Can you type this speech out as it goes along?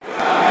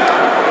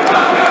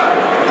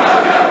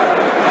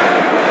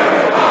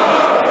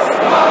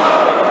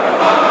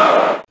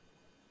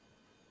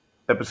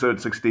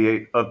episode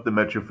 68 of the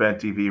Metro Fan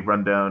TV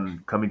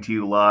Rundown, coming to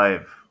you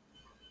live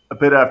a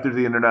bit after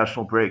the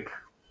international break.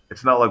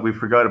 It's not like we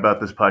forgot about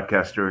this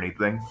podcast or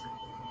anything.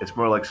 It's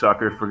more like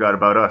soccer forgot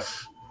about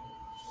us,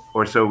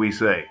 or so we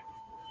say.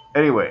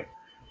 Anyway,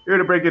 here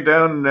to break it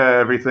down,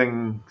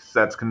 everything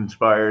that's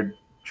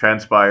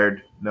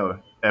transpired, no,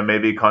 and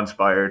maybe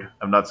conspired.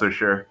 I'm not so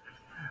sure.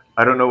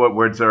 I don't know what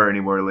words are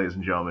anymore, ladies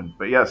and gentlemen.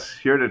 But yes,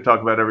 here to talk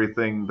about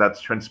everything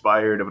that's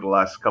transpired over the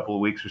last couple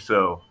of weeks or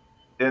so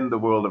in the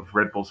world of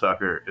Red Bull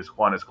soccer is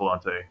Juan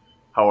Escalante.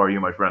 How are you,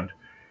 my friend?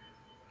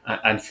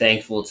 I'm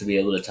thankful to be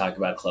able to talk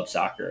about club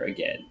soccer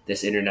again.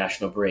 This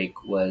international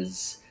break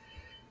was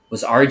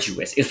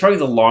arduous. It's probably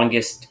the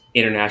longest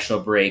international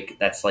break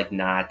that's like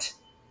not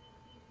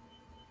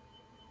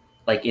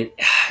like it.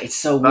 It's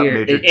so Not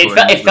weird. major It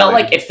felt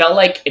related.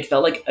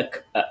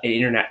 like an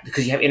internet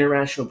because you have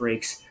international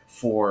breaks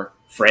for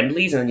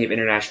friendlies and then you have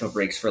international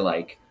breaks for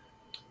like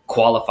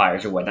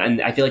qualifiers or whatnot.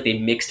 And I feel like they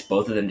mixed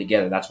both of them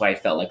together. That's why it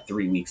felt like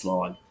 3 weeks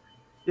long.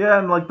 Yeah,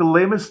 and like the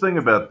lamest thing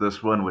about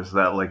this one was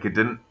that like it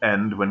didn't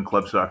end when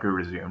club soccer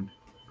resumed,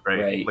 right?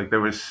 Right. Like there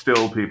was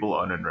still people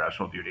on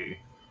international duty,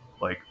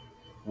 like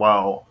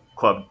while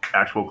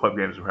actual club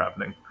games were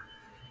happening.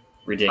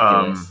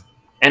 Ridiculous.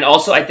 And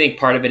also, I think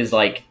part of it is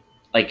like,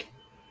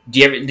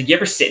 did you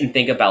ever sit and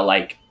think about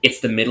like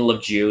it's the middle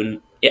of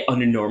June?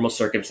 Under normal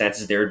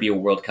circumstances, there would be a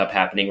World Cup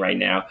happening right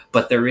now,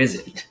 but there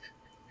isn't.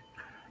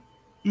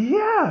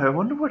 Yeah, I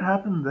wonder what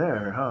happened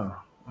there, huh?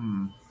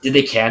 Did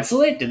they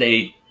cancel it? Did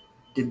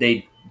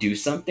they do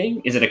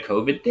something? Is it a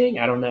COVID thing?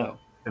 I don't know.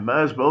 It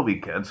might as well be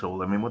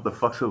canceled. I mean, what the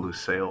fuck's a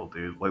Lusail,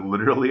 dude? Like,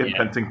 literally Yeah.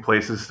 inventing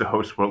places to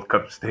host World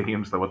Cup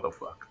stadiums. Like, what the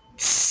fuck?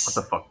 What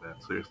the fuck, man?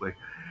 Seriously.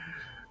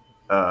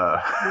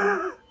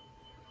 Uh,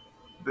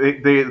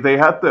 they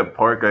had the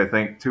park, I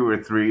think, two or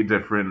three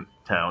different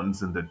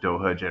towns in the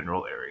Doha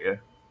general area,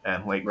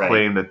 and like Right.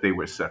 claim that they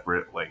were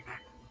separate like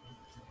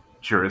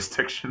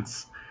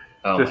jurisdictions,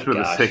 Oh just my for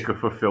the sake gosh. of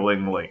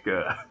fulfilling like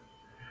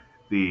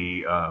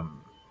the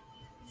um,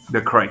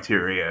 the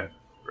criteria,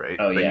 right?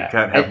 Oh That you yeah.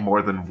 can't have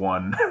more than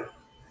one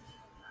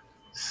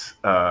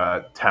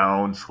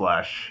town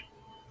slash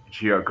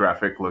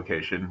geographic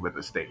location with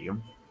a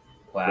stadium,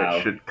 which Wow.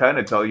 should kind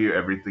of tell you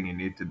everything you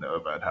need to know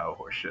about how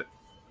horseshit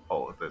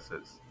all of this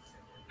is.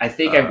 I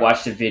think I Uh,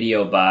 watched a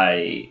video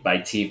by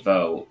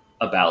Tifo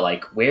about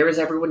like where is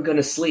everyone going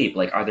to sleep?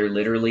 Like, are there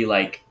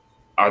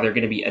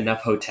going to be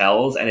enough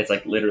hotels? And it's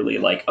like literally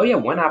like, oh yeah,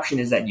 one option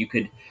is that you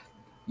could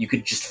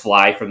just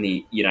fly from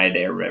the United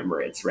Arab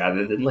Emirates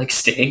rather than like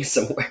staying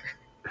somewhere.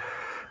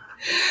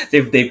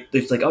 They've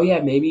like, oh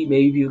yeah, maybe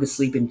you could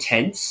sleep in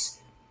tents,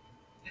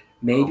 oh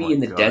maybe my in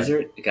the god.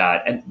 desert.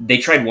 God, and they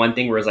tried one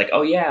thing where it's like,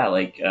 oh yeah,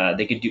 like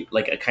they could do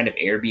like a kind of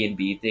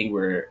Airbnb thing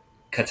where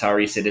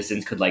Qatari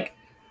citizens could like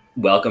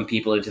welcome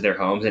people into their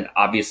homes, and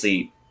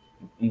obviously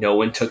no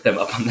one took them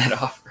up on that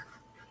offer.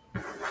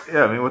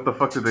 Yeah, I mean, what the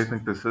fuck do they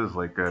think this is?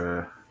 Like,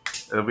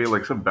 it'll be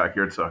like some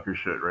backyard soccer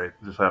shit, right?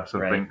 Just have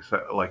Right?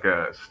 something like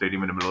a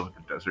stadium in the middle of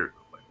the desert,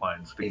 like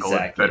lines. They call it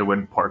Exactly.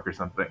 Bedouin Park or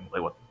something.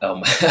 Like, what Oh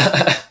my.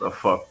 the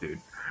fuck, dude?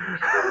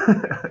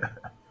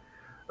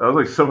 That was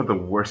like some of the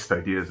worst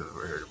ideas I've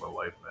ever heard in my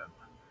life, man.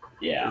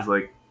 It's Yeah.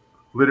 like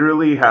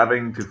literally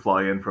having to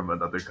fly in from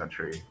another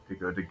country to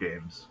go to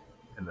games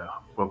in the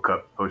World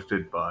Cup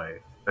hosted by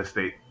a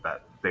state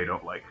that they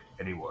don't like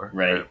anymore,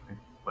 Right. apparently.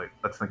 Like,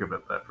 let's think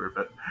about that for a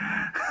bit.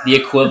 The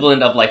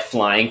equivalent of like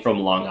flying from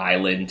Long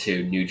Island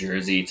to New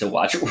Jersey to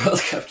watch a World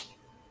Cup.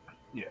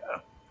 Yeah.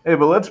 Hey,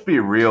 but let's be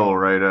real,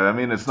 right? I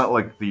mean, it's not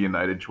like the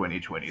United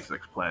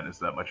 2026 plan is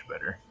that much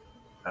better.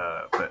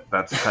 But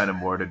that's kind of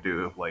more to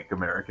do with like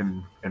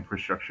American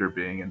infrastructure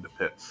being in the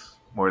pits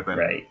more than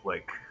Right.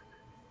 like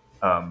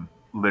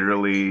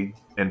literally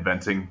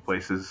inventing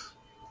places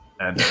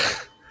and No,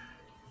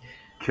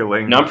 I'm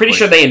killing pretty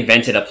sure like. they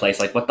invented a place.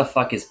 Like, what the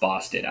fuck is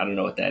Boston? I don't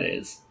know what that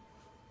is.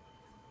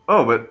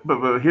 Oh, but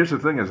here's the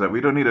thing: is that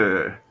we don't need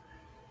a.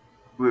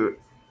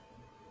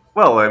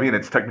 Well, I mean,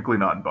 it's technically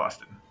not in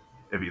Boston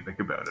if you think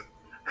about it.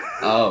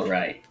 Oh,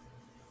 right.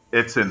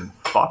 It's in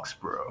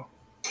Foxborough,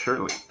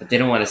 surely. But they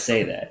don't want to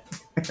say that.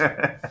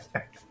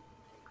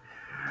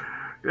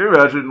 Can you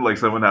imagine like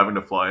someone having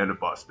to fly into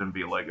Boston and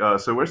be like,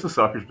 so where's the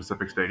soccer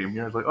specific stadium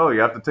here? It's like, oh,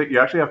 you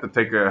actually have to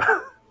take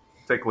a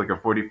take like a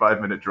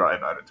 45-minute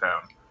drive out of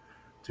town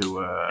to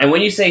And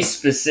when you say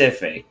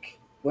specific,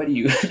 what do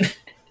you?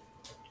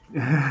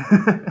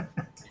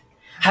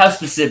 How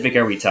specific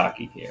are we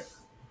talking here?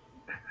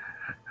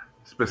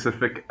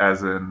 specific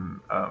as in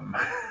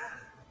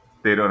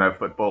they don't have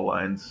football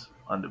lines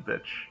on the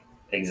pitch.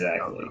 I don't know.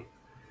 Exactly.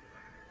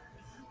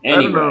 I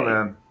don't know, Anyway,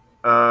 man.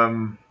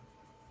 Um,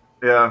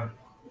 yeah,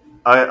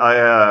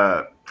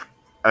 I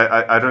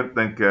I don't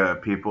think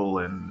people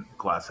in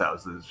glass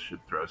houses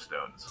should throw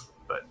stones.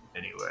 But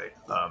anyway,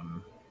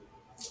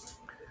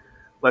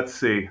 let's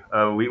see.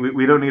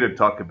 We don't need to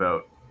talk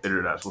about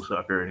international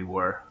soccer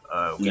anymore.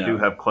 We do no.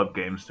 have club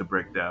games to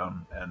break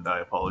down, and I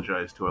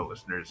apologize to our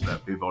listeners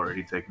that we've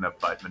already taken up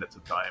 5 minutes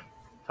of time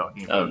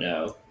talking Oh about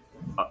no.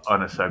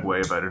 on a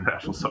segue about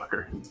international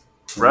soccer.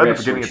 right at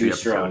the Riffs were beginning of too the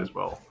episode strong. as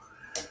well.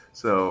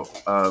 So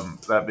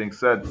that being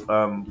said,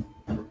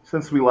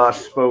 since we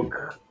last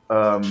spoke,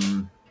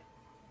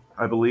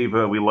 I believe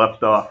we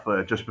left off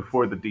just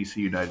before the DC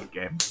United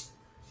game,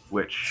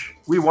 which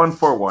we won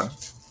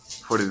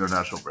 4-1 for the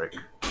international break.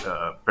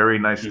 Very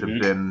nice to Hmm.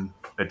 bin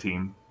a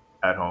team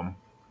at home.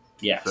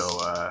 So Yes.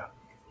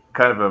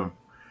 kind of a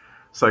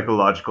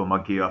psychological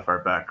monkey off our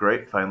back,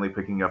 right? Finally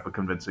picking up a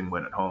convincing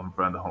win at home in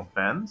front of the home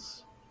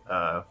fans.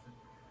 Uh,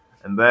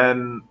 and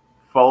then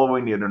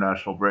following the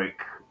international break,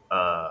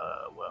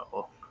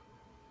 well,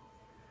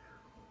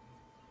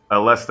 a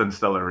less than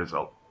stellar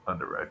result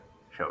under Red,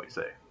 shall we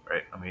say,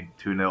 right? I mean,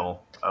 2-0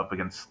 up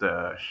against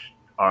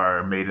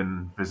our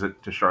maiden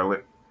visit to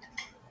Charlotte.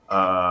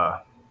 Uh,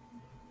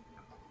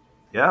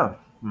 yeah,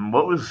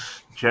 what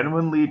was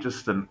genuinely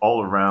just an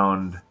all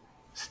around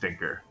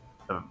stinker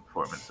of a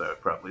performance, I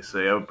would probably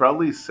say. I would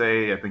probably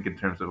say, I think, in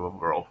terms of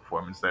overall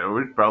performance, that it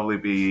would probably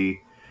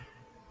be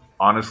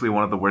honestly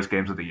one of the worst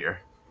games of the year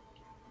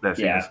that I've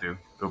seen us Yeah. do.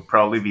 It would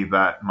probably be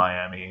that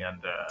Miami, and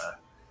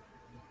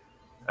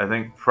I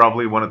think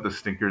probably one of the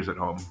stinkers at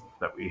home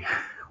that we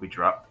we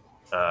dropped.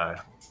 I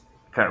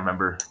can't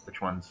remember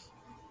which ones,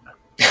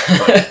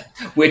 but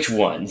Which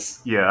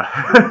ones? yeah,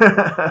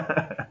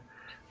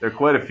 there are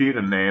quite a few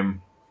to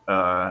name.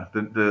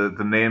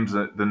 The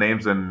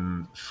names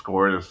and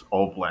scores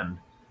all blend,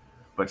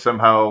 but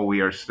somehow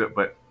we are still.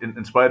 But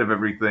in spite of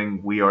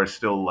everything, we are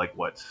still like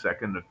what,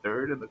 second or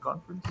third in the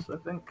conference, I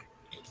think.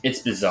 It's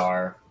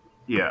bizarre.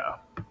 Yeah,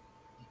 I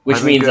Which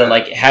think. means that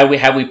like had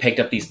we picked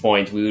up these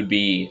points, we would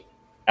be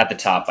at the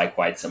top by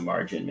quite some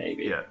margin,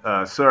 maybe.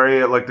 Yeah.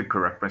 Sorry, I'd like to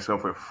correct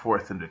myself. We're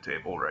fourth in the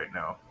table right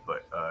now,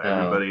 but Oh,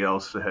 everybody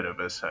else ahead of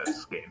us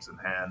has games in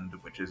hand,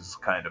 which is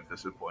kind of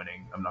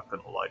disappointing. I'm not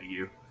going to lie to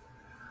you.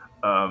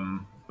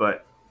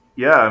 But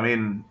yeah, I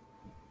mean,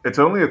 it's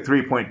only a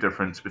 3 point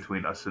difference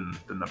between us and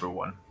the number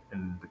one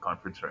in the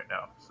conference right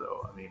now.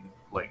 So I mean,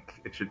 like,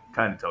 it should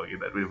kind of tell you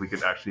that if we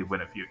could actually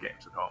win a few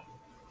games at home,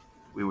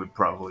 we would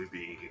probably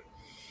be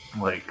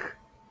like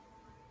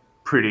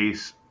pretty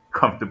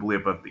comfortably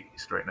above the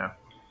East right now.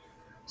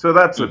 So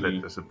that's a bit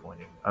hmm.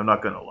 disappointing. I'm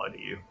not going to lie to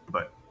you,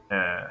 but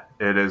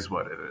it is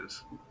what it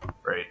is,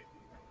 right?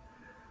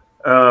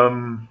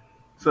 Um,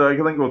 so I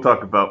think we'll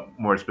talk about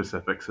more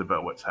specifics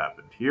about what's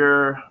happened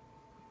here.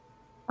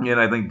 And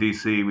I think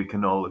DC, we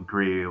can all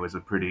agree, it was a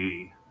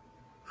pretty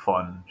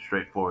fun,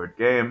 straightforward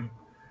game.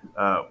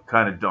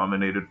 Kind of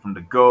dominated from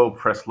the go.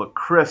 Press looked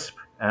crisp,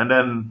 and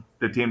then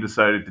the team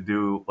decided to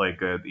do like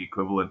the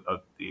equivalent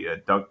of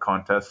the dunk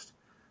contest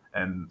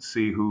and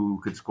see who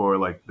could score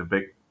like the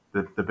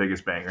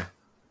biggest banger.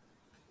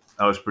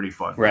 That was pretty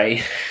fun.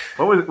 Right.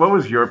 What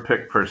was your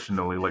pick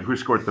personally? Like, who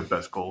scored the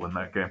best goal in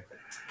that game?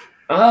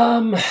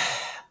 Um.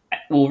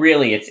 Well,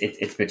 really,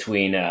 it's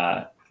between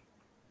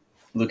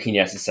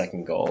Luquinhas'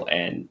 second goal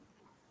and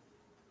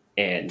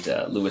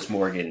Lewis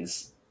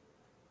Morgan's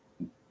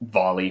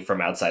volley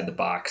from outside the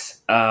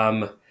box.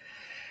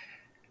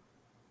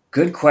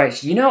 Good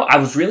question. I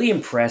was really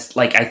impressed.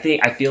 Like, I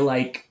feel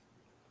like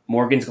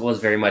Morgan's goal is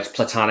very much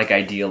platonic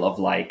ideal of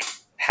like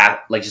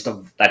like just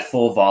that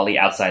full volley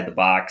outside the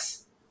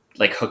box,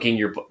 like hooking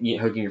your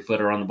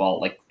foot around the ball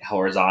like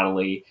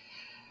horizontally.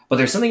 But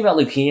there's something about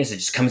Luquinhas that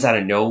just comes out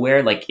of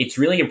nowhere. Like, it's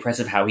really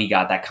impressive how he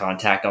got that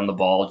contact on the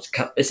ball, just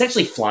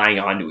essentially flying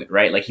onto it.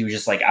 Right, like he was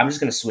just like, I'm just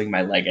going to swing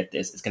my leg at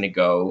this. It's going to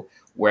go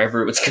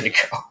wherever it's going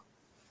to go.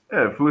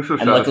 Yeah, Felicio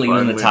And shot it luckily, it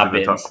was in the finally into top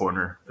the top bins.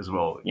 corner as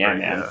well, Yeah, right?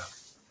 man. Yeah.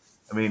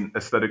 I mean,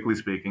 aesthetically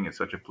speaking, it's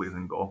such a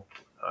pleasing goal.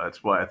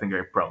 That's why I think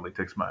I probably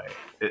takes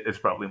it's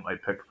probably my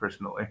pick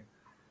personally,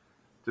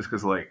 just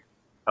because like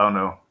I don't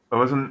know, it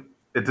wasn't.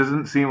 It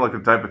doesn't seem like the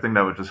type of thing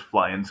that would just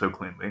fly in so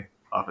cleanly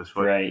off his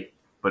foot, Right.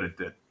 but it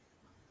did.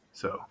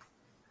 So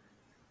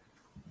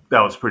that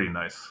was pretty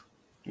nice.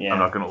 I'm Yeah.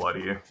 not gonna lie to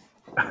you.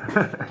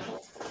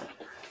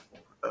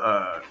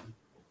 uh,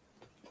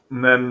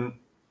 and then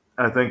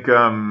I think,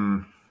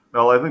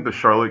 well, I think the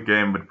Charlotte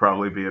game would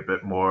probably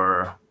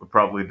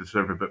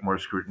deserve a bit more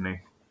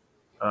scrutiny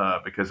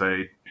because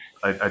I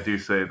do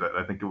say that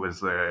I think it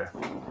was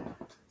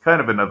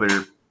kind of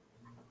another,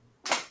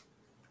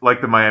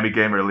 like the Miami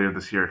game earlier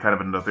this year, kind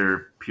of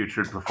another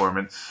putrid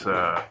performance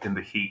in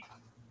the heat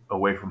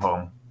away from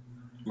home.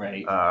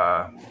 Right.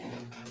 Uh,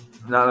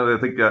 Now that I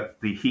think that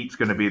the heat's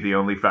going to be the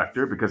only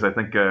factor, because I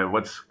think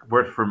what's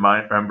worth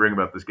remembering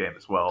about this game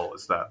as well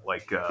is that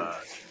like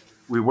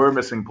we were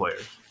missing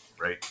players,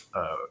 right?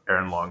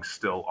 Aaron Long's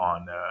still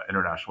on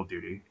international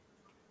duty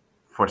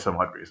for some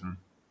odd reason.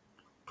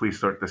 Please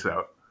sort this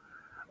out.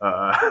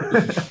 Uh,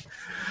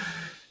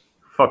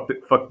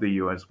 fuck the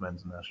U.S.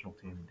 men's national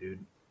team,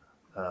 dude.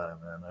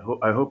 Man,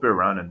 I hope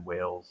Iran and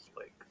Wales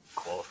like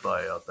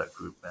qualify out that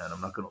group, man.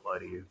 I'm not gonna lie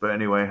to you, but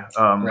anyway,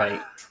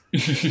 Right.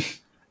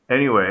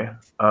 anyway,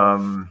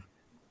 let's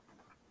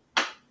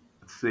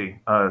see.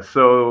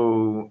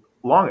 So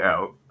Long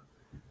out.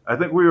 I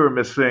think we were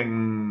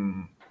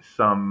missing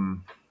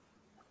some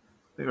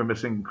They were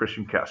missing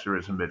Christian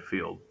Cáceres in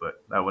midfield,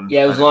 but that one's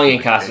Yeah, it was kind of Long give and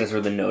or take. Costas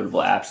were the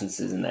notable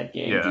absences in that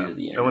game due Yeah, to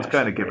the that one's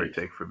kind international of give or break.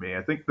 take for me.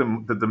 I think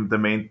the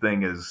main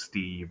thing is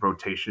the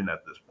rotation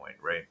at this point,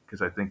 right?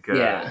 Because I think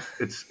Yeah,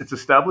 it's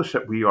established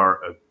that we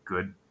are a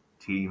good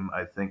team,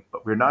 I think,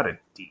 but we're not a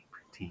deep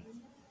team,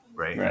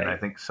 right? And I right.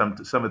 think some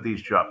of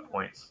these drop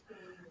points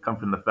come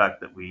from the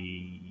fact that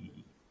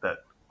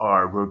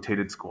our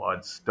rotated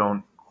squads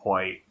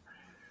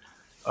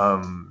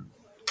um,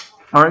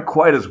 aren't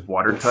quite as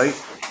watertight,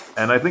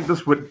 and I think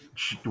this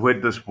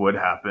would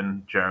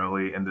happen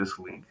generally in this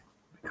league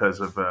because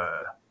of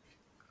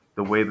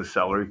the way the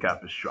salary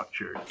cap is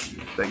structured.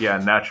 That yeah,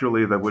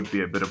 naturally there would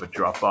be a bit of a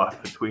drop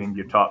off between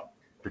your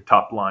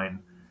top line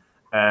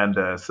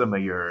and some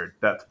of your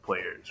depth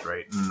players,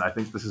 right? And I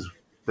think this is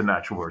the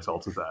natural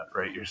result of that,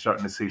 right? You're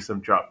starting to see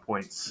some drop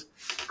points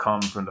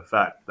come from the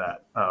fact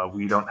that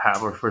we don't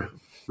have our first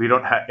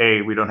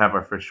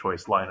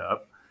choice lineup,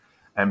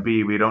 and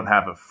B, we don't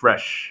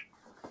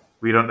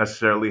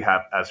necessarily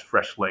have as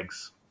fresh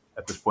legs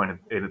at this point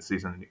in its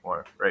season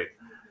anymore, right?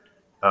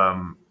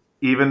 Um,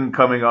 Even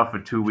coming off a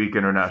 2 week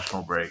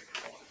international break,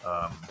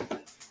 um,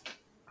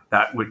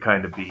 that would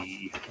kind of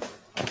be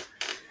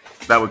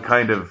that would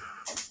kind of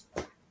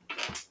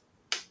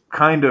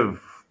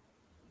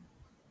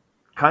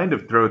kind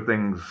of throw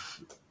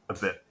things a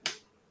bit.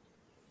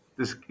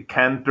 This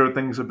can throw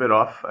things a bit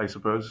off, I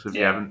suppose, if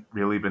you Yeah. haven't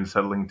really been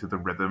settling to the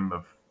rhythm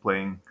of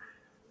playing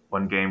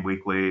one game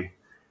weekly.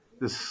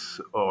 This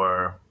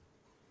or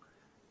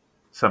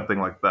something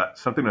like that,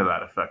 something to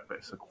that effect,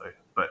 basically.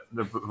 But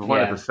the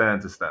point of the Yeah.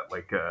 stands is that,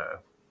 like,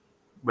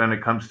 when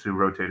it comes to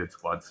rotated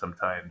squads,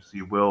 sometimes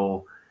you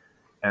will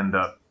end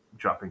up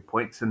dropping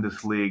points in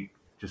this league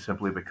just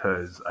simply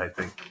because I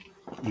think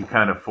you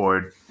can't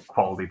afford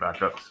quality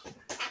backups.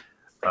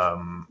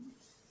 Um,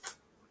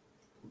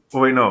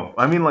 well, wait, no.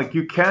 I mean, like,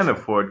 you can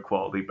afford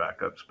quality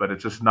backups, but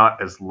it's just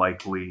not as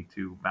likely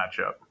to match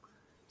up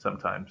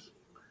sometimes.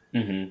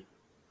 Hmm.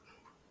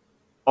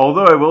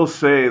 Although I will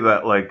say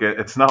that, like,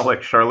 it's not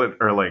like Charlotte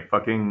or like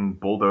fucking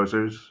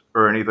bulldozers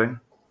or anything.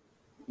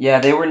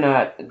 Yeah, they were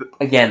not.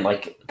 Again,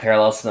 like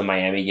parallels to the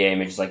Miami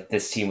game, it's just like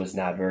this team was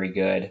not very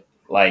good.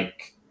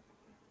 Like,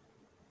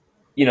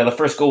 the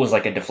first goal was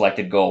like a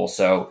deflected goal,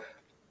 so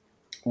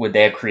would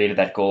they have created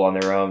that goal on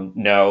their own?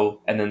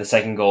 No. And then the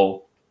second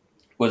goal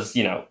was,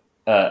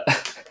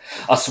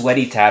 a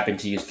sweaty tap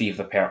into use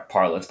FIFA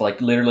parlance, but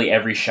like literally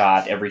every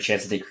shot, every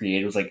chance that they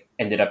created was like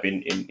ended up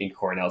in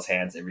Cornell's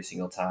hands every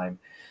single time.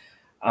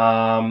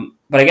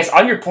 But I guess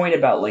on your point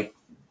about like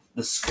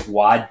the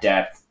squad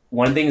depth,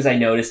 one of the things I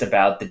noticed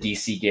about the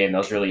DC game that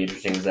was really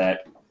interesting is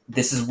that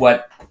this is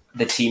what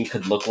the team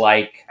could look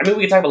like. I mean,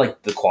 we could talk about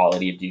like the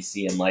quality of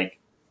DC and like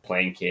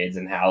playing kids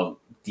and how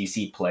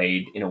DC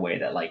played in a way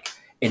that like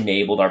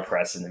enabled our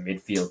press in the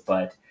midfield,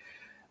 but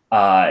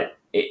uh,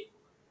 it,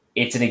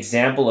 it's an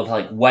example of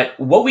like what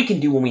we can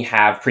do when we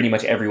have pretty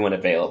much everyone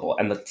available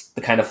and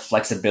the kind of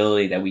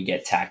flexibility that we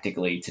get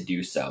tactically to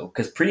do so.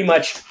 Because pretty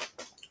much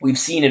we've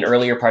seen in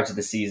earlier parts of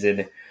the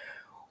season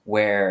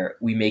where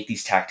we make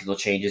these tactical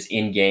changes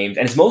in games,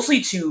 and it's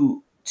mostly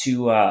to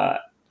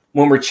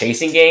when we're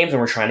chasing games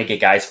and we're trying to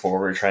get guys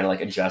forward, trying to like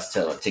adjust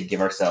to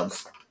give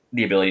ourselves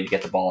the ability to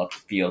get the ball up the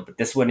field. But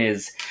this one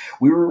is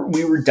we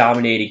were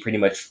dominating pretty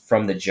much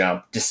from the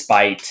jump,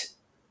 despite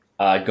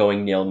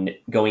going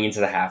into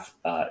the half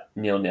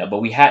 0-0. But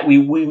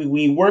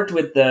we worked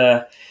with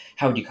the,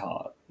 how would you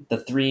call it, the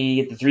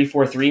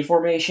 3-4-3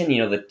 formation.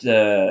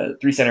 The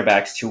three center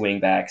backs, two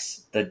wing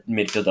backs, the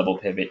midfield double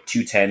pivot,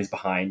 two tens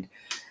behind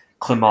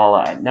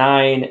Klimala at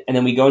 9, and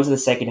then we go into the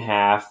second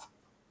half.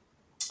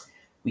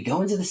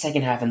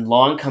 And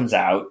Long comes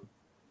out.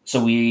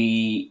 So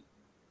we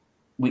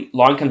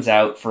Long comes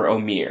out for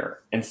Omir,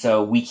 and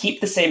so we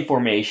keep the same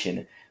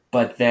formation,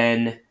 but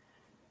then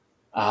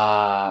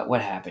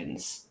what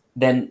happens?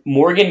 Then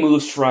Morgan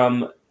moves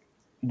from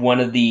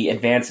one of the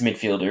advanced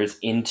midfielders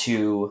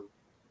into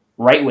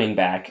right wing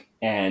back,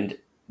 and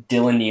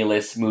Dylan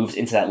Nealis moves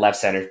into that left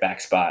center back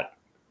spot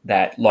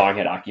that Long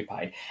had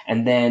occupied.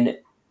 And then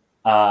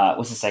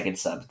what's the second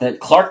sub? Then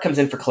Clark comes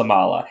in for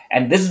Klimala,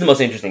 and this is the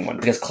most interesting one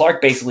because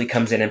Clark basically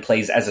comes in and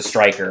plays as a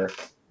striker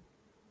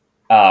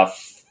uh,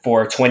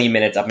 for 20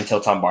 minutes up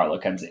until Tom Barlow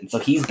comes in. So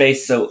he's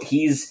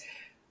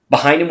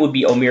behind him would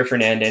be Omir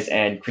Fernandez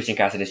and Christian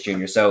Cáceres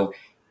Jr. So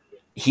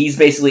he's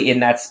basically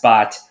in that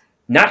spot,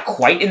 not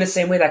quite in the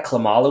same way that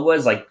Klimala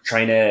was, like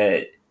trying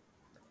to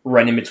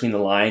run in between the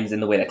lines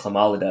in the way that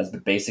Klimala does,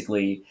 but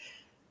basically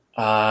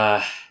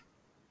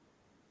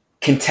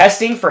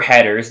contesting for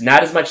headers,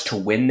 not as much to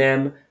win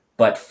them,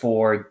 but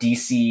for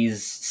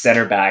DC's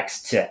center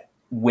backs to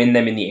win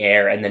them in the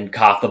air and then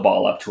cough the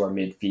ball up to our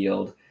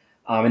midfield,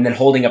 and then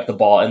holding up the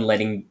ball and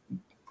letting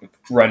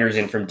runners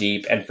in from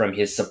deep and from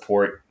his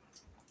support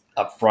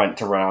up front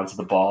to run onto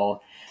the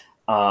ball.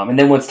 And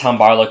then once Tom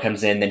Barlow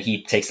comes in, then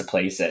he takes the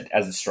place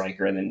as a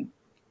striker, and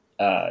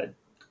then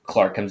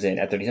Clark comes in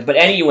at 37. But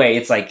anyway,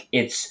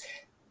 this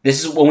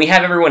is when we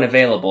have everyone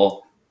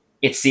available.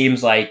 It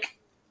seems like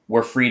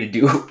we're free to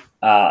do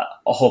a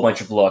whole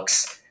bunch of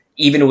looks,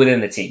 even within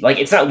the team. Like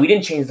it's not we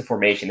didn't change the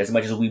formation as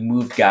much as we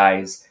moved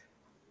guys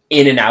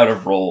in and out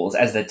of roles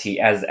as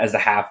the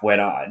half went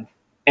on,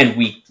 and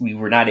we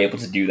were not able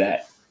to do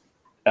that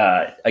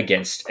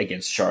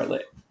against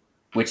Charlotte,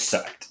 which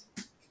sucked.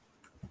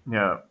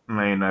 Yeah, I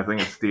mean, I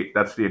think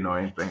that's the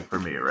annoying thing for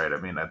me, right? I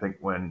mean, I think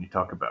when you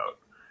talk about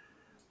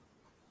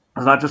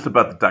it's not just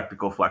about the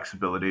tactical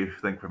flexibility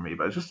thing for me,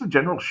 but it's just the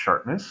general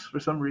sharpness for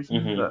some reason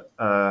Mm-hmm.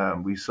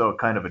 that we saw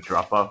kind of a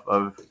drop off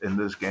of in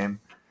this game,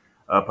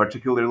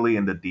 particularly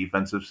in the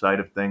defensive side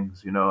of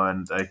things, you know.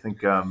 And I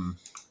think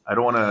I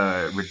don't want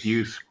to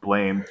reduce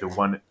blame to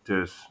one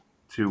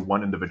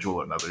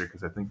individual or another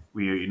because I think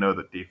we know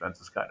that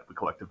defense is kind of a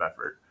collective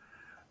effort.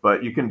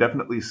 But you can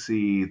definitely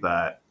see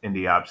that in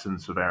the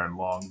absence of Aaron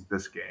Long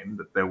this game,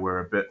 that there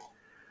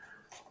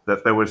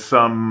was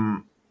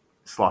some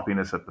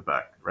sloppiness at the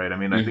back, right? I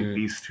mean, I think Mm-hmm.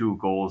 these two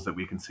goals that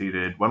we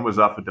conceded, one was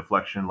off a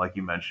deflection, like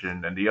you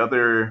mentioned, and the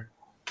other,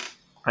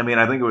 I mean,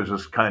 I think it was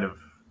just kind of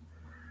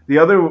the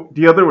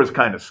other was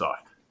kind of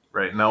soft,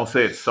 right? And I'll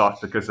say it's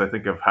soft because I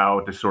think of how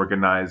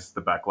disorganized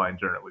the back line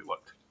generally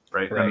looked,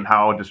 right? And Right.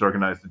 how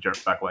disorganized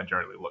the back line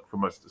generally looked for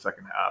most of the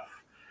second half.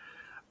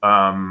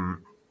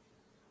 Um,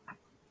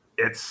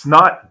 it's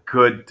not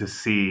good to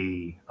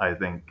see, I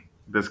think,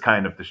 this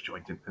kind of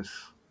disjointedness.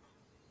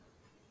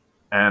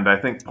 And I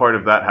think part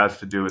of that has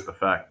to do with the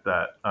fact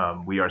that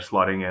we are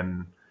slotting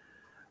in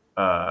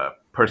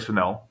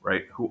personnel,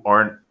 right, who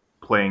aren't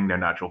playing their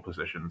natural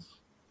positions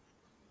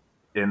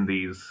in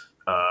these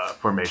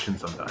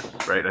formations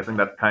sometimes, right? I think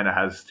that kind of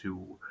has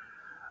to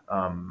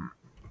um,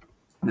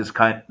 this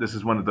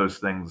is one of those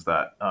things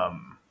that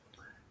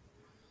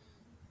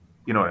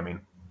you know what I mean.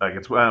 Like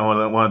it's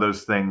one of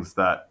those things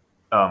that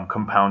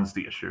compounds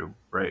the issue,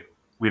 right?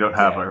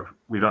 Yeah.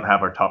 We don't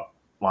have our top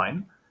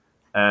line,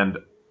 and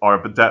our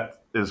depth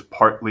is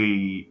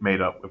partly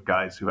made up of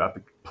guys who have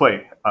to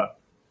play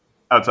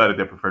outside of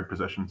their preferred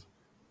positions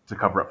to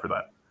cover up for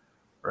that,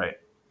 right?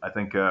 I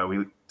think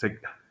we take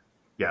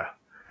yeah.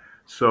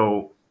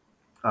 So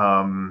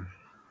um,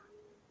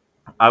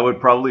 I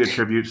would probably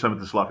attribute some of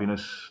the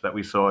sloppiness that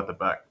we saw at the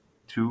back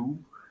to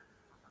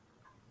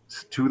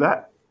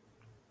that,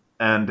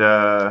 and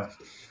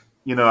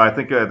you know, I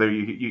think there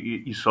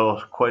you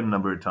saw quite a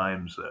number of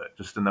times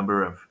just the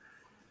number of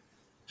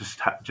just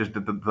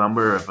the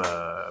number of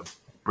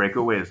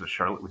breakaways that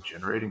Charlotte was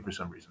generating for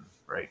some reason,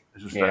 right?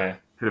 It's just that Yeah.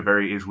 could have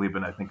very easily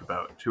been, I think,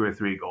 about two or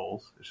three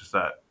goals. It's just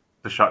that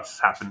the shots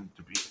happened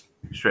to be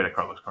straight at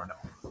Carlos Cornell.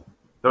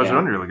 That was Yeah.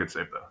 another really good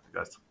save, though,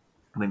 guys.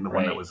 I think the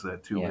one that Right. was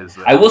to Yeah. his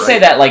I will say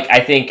right. that like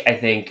I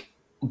think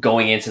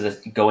going into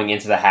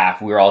the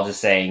half, we were all just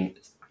saying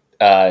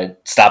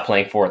stop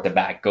playing four at the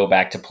back, go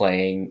back to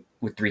playing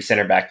with three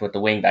center backs with the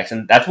wing backs,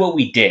 and that's what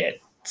we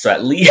did. So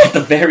at least at the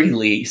very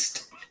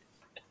least,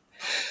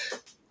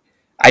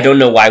 I don't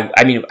know why.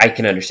 I mean, I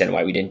can understand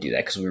why we didn't do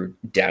that because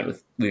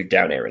we were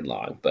down Aaron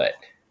Long, but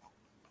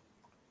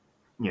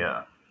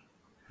Yeah.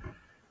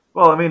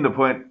 Well, I mean, the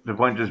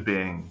point just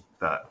being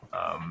that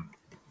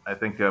I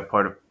think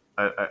part of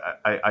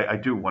I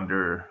do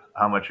wonder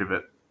how much of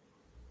it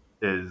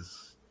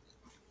is.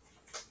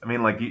 I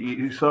mean, like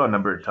you saw a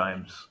number of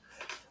times,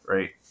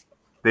 right?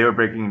 They were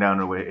breaking down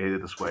their way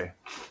this way.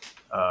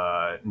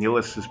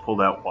 Nealis is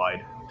pulled out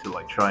wide to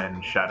like try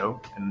and shadow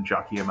and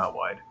jockey him out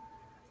wide,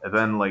 and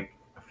then like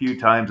a few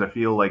times I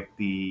feel like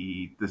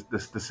the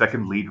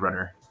second lead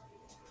runner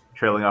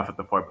trailing off at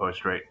the far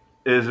post right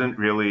isn't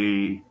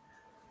really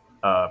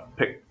uh,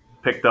 pick,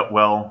 picked up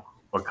well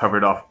or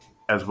covered off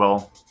as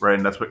well, right?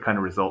 And that's what kind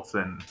of results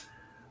in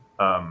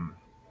um,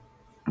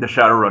 the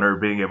shadow runner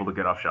being able to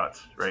get off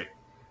shots, right?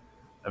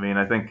 I mean,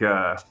 I think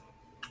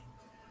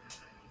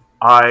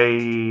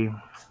I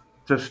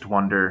just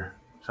wonder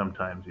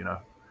sometimes, you know,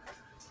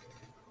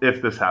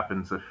 if this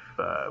happens, if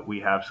we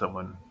have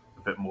someone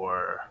a bit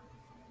more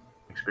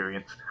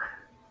experienced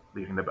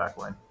leading the back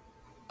line.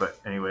 But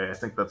anyway, I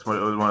think that's one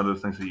of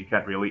those things that you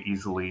can't really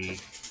easily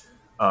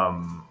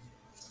um,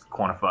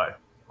 quantify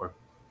or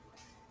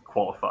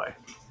qualify,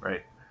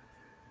 right?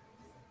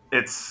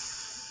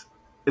 It's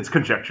it's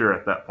conjecture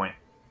at that point.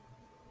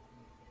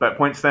 But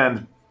point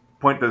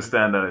does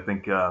stand that I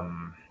think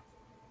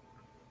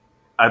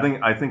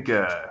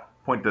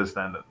point does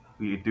stand that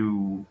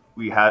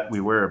we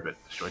were a bit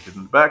disjointed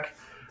in the back,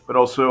 but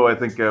also I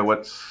think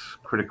what's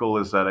critical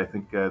is that I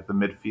think the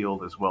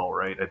midfield as well,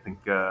 right? I think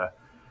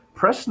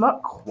press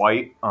not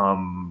quite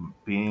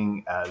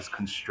being as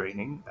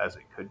constraining as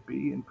it could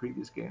be in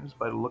previous games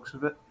by the looks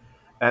of it.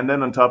 And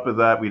then on top of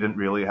that, we didn't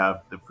really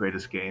have the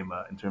greatest game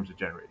in terms of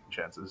generating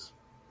chances,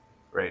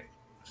 right?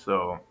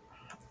 So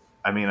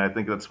I mean, I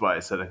think that's why I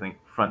said I think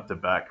front to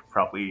back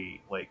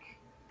probably like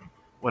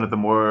one of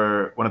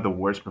the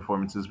worst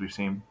performances we've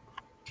seen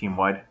team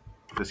wide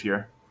this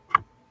year.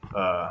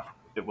 Uh,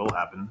 it will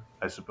happen,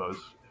 I suppose.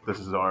 If this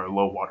is our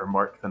low water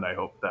mark, then I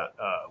hope that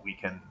we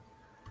can.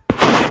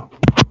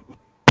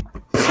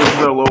 If this is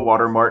our low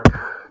water mark,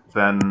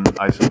 then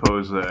I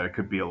suppose it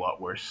could be a lot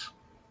worse.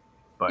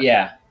 But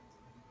yeah,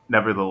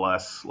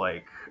 nevertheless,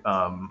 like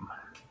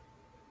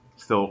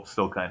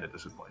still kind of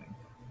disappointing.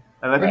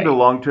 And I think the Right.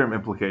 long-term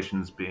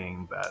implications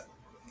being that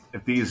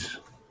if these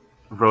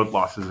road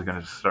losses are going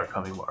to start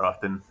coming more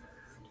often,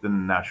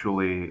 then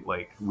naturally,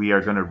 like we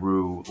are going to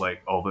rue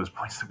like all those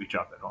points that we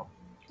dropped at home,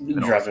 if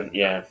it all is said Dropping. and done,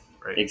 Yeah.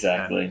 right? And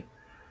Exactly.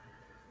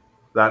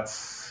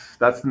 that's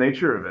the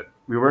nature of it.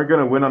 We weren't going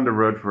to win on the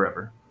road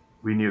forever.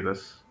 We knew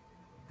this.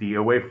 The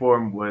away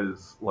form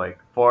was like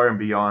far and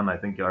beyond, I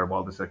think, our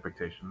wildest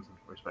expectations in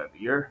the first part of the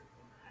year.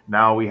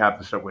 Now we have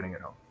to start winning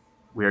at home.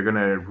 We are going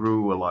to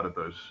rue a lot of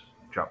those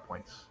drop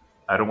points.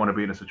 I don't want to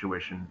be in a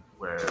situation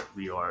where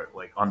we are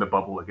like on the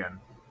bubble again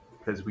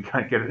because we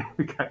can't get it.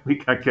 We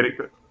can't get it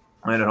good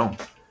at home,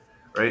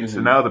 right? So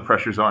Hmm. now the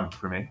pressure's on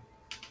for me.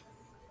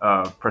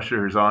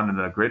 Pressure is on in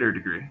a greater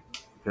degree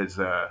because,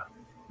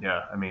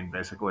 yeah, I mean,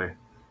 basically,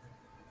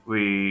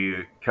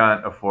 we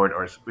can't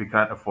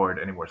afford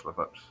any more slip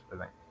ups. I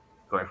think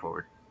going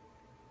forward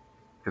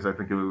because I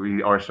think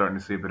we are starting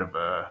to see a bit of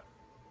a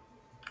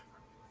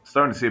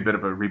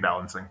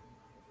rebalancing,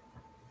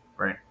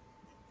 right?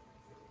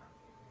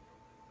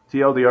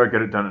 TLDR,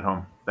 get it done at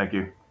home. Thank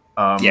you.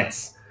 Um,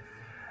 Yes.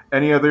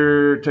 any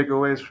other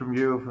takeaways from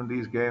you from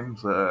these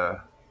games? Um.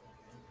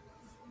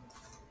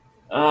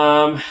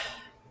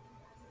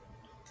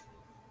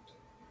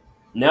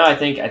 No, I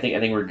think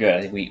we're good.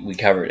 I think we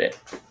covered it.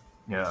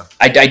 Yeah,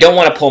 I don't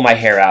want to pull my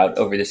hair out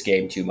over this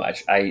game too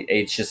much.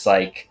 It's just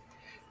like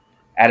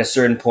at a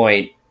certain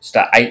point,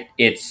 stop.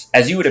 It's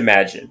as you would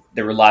imagine.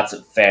 There were lots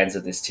of fans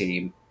of this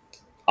team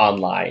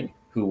online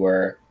who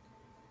were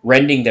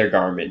rending their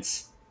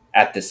garments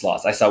at this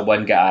loss. I saw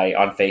one guy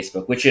on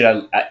Facebook, which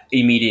should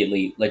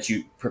immediately let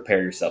you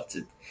prepare yourself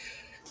to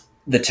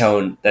the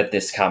tone that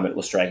this comment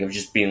will strike. Of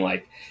just being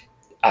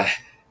uh,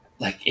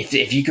 like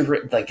if you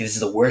could like this is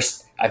the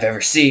worst I've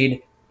ever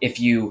seen. If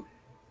you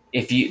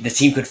the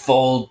team could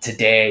fold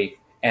today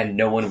and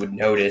no one would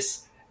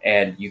notice,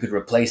 and you could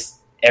replace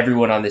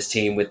everyone on this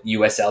team with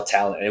USL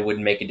talent and it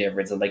wouldn't make a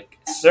difference. I'm like,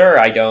 sir,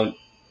 I don't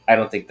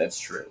think that's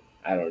true.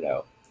 I don't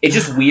know. It's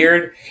just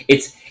weird.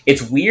 It's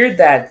weird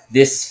that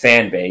this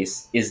fan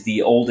base is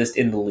the oldest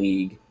in the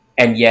league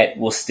and yet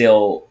will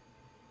still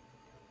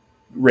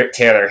tear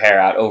their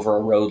hair out over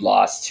a road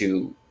loss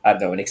to, I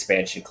don't know, an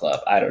expansion club.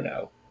 I don't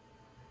know.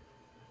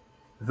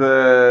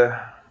 the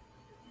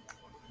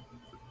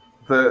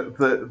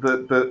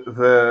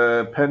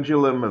the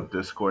pendulum of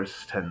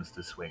discourse tends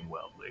to swing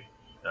wildly.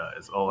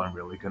 Is all I'm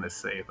really going to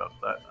say about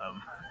that.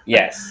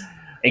 Yes,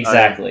 I've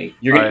exactly.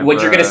 I've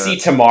What you're gonna see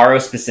tomorrow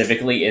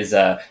specifically is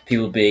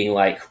people being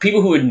like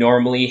people who would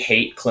normally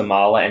hate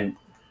Klimala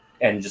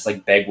and just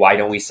like beg why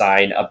don't we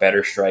sign a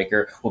better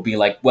striker will be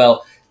like,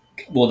 well,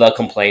 they'll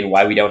complain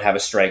why we don't have a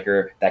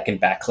striker that can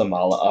back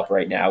Klimala up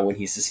right now when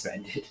he's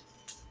suspended.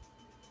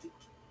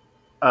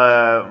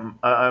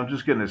 I'm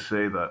just gonna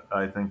say that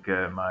I think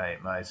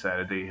my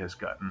sanity has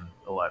gotten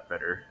a lot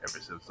better ever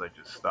since I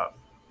just stopped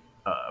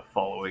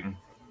following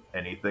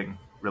anything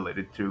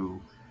related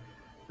to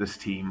this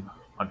team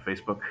on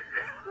Facebook,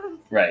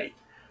 Right.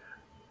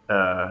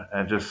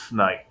 and just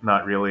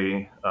not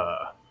really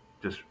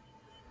just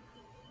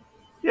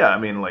yeah. I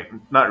mean, like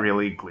not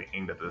really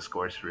gleaning the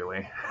discourse.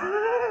 Really,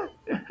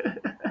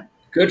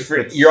 Good for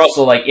you're it's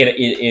also like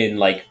in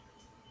like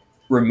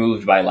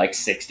removed by like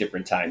six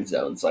different time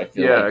zones. So I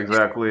feel yeah, like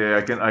exactly.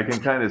 I can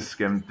kind of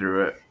skim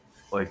through it.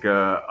 Like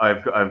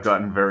I've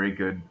gotten very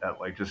good at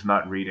like just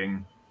not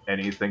reading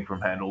anything from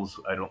handles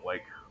I don't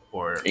like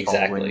or following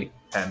exactly.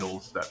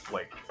 handles that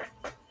like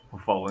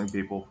following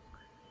people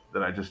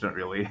that I just don't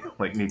really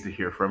like need to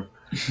hear from,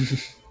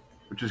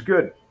 which is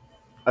good.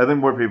 I think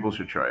more people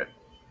should try it.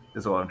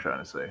 Is all I'm trying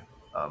to say.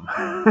 Um,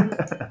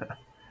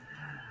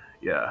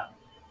 yeah.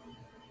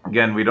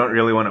 Again, we don't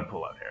really want to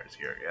pull out hairs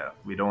here. Yeah,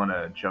 we don't want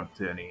to jump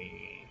to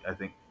any.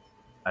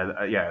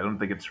 Yeah, I don't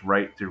think it's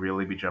right to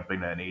really be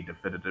jumping to any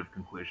definitive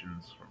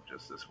conclusions from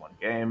just this one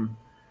game.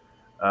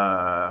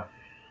 Uh,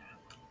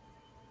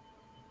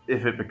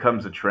 if it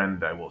becomes a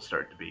trend, I will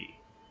start to be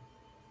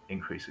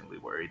increasingly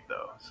worried,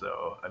 though.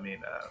 So, I mean,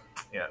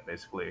 yeah,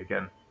 basically,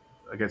 again,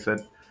 like I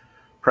said,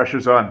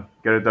 pressure's on.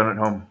 Get it done at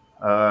home.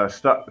 A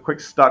quick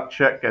stock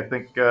check. I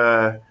think.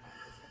 I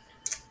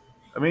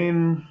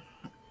mean,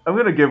 I'm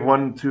gonna give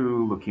one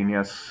to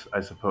Luquinhas,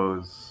 I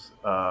suppose.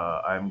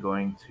 I'm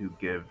going to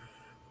give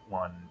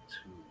one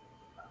to.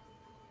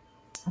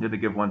 I'm going to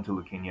give one to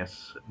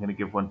Luquinhas. I'm going to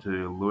give one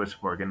to Lewis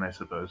Morgan, I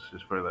suppose,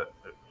 just for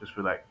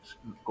that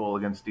goal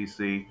against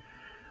DC.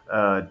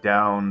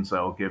 Downs,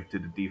 I'll give to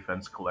the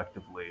defense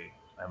collectively.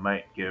 I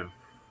might give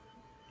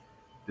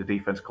the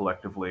defense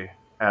collectively,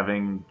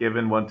 having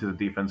given one to the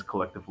defense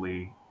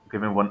collectively,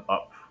 given one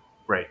up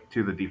right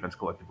to the defense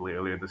collectively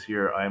earlier this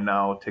year. I am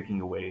now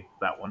taking away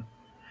that one.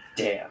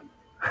 Damn.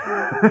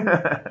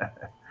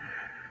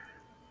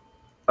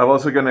 I'm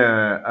also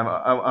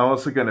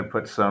gonna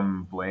put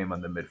some blame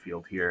on the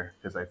midfield here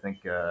because I think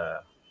yeah,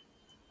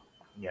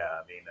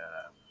 I mean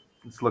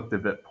it's looked a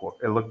bit poor.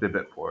 It looked a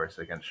bit porous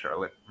against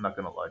Charlotte. I'm not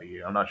gonna lie to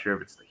you. I'm not sure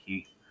if it's the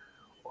heat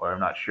or I'm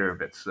not sure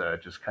if it's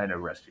just kind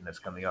of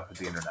restiness coming off of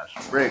the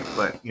international break.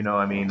 But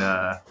I mean,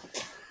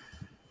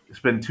 it's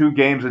been two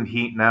games in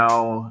heat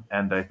now,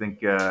 and I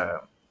think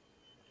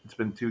It's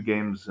been 2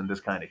 games in this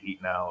kind of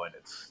heat now, and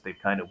they've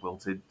kind of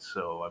wilted.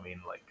 So I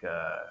mean, like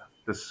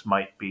this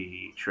might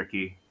be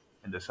tricky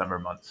in the summer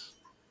months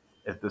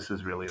if this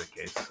is really the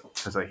case,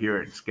 because I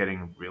hear it's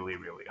getting really,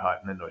 really hot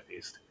in the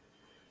Northeast.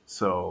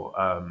 So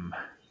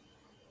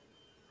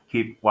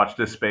watch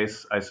this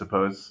space, I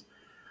suppose.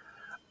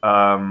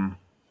 Um,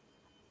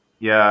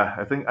 yeah,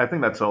 I think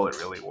that's all it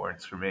really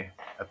warrants for me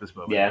at this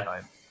moment in Yeah.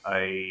 time.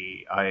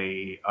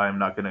 I'm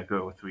not gonna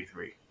go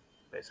 3-3,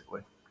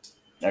 basically.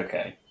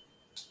 Okay.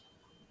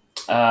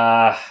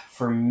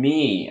 For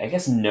me, I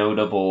guess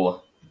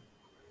notable.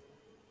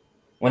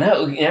 Well,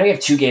 now we have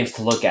 2 games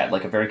to look at,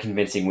 like a very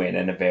convincing win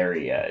and a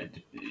very.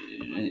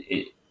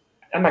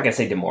 I'm not gonna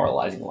say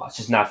demoralizing loss,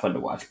 just not fun to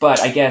watch.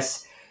 But I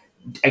guess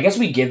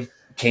we give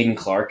Caden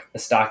Clark a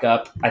stock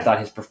up. I thought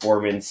his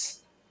performance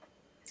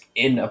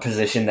in a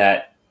position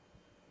that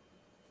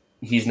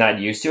he's not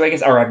used to, I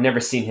guess, or I've never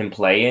seen him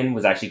play in,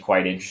 was actually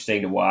quite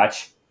interesting to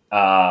watch.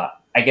 I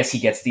guess he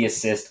gets the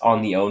assist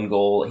on the own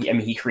goal.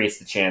 He creates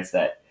the chance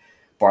that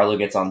Barlow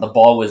gets on. The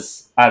ball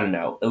was, I don't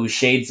know, it was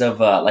shades of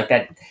like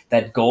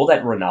that goal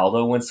that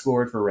Ronaldo once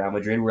scored for Real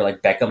Madrid, where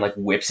like Beckham like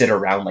whips it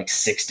around like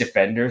 6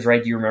 defenders.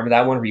 Right? Do you remember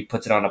that one where he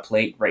puts it on a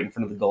plate right in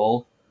front of the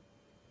goal?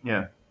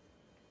 Yeah,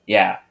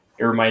 Yeah,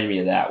 it reminded me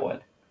of that one.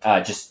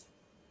 Just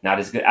not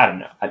as good. I don't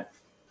know,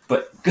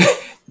 but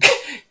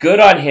good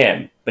on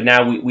him. But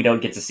now we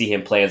don't get to see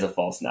him play as a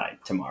false nine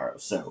tomorrow.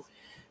 So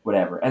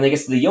whatever. And I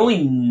guess the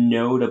only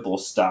notable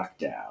stock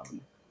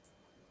down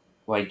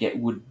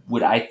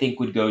would I think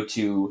would go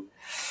to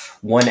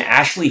one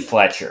Ashley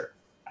Fletcher.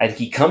 I think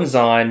he comes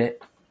on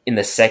in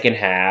the second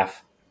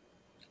half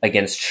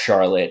against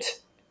Charlotte.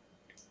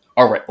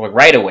 All right, like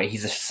right away,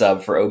 he's a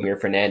sub for Omir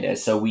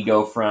Fernandez. So we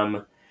go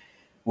from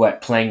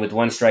playing with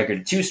one striker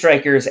to 2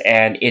 strikers,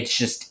 and it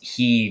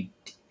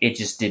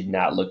just did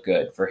not look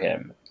good for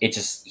him.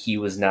 He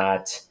was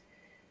not.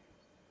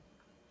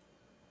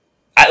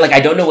 I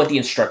don't know what the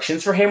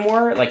instructions for him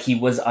were. Like he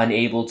was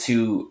unable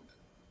to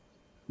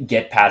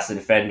get past the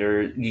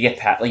defender,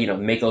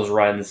 make those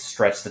runs,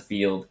 stretch the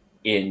field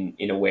in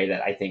a way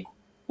that I think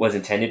was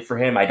intended for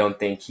him. I don't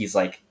think he's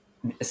like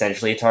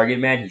essentially a target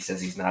man. He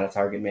says he's not a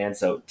target man,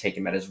 so take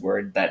him at his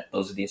word that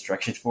those are the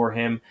instructions for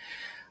him.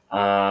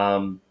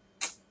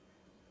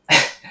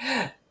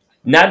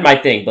 Not my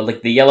thing, but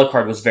like the yellow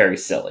card was very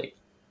silly.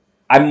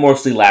 I'm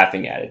mostly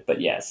laughing at it, but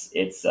yes,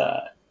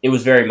 it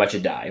was very much a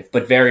dive,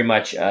 but very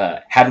much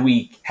had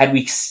we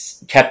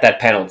kept that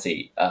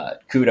penalty,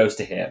 kudos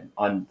to him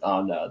on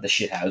the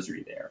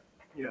shithousery there.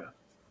 yeah.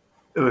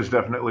 It was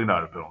definitely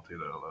not a penalty,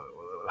 though.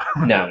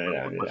 No, no, no,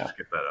 no, Let's no, just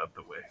get that out of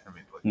the way. I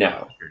mean, like,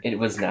 no, it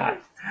was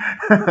not.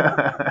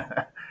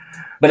 uh,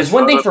 But it's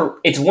one thing for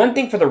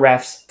the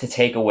refs to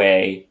take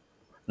away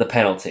the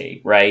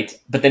penalty, right?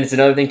 But then it's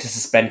another thing to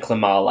suspend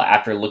Klimala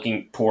after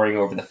poring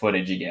over the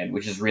footage again,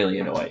 which is really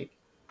annoying.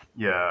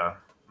 yeah,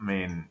 I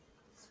mean,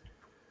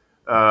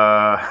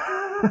 uh,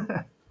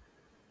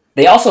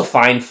 They also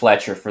fined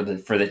Fletcher for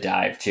the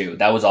dive too.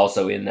 That was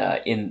also in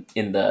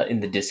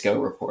the disco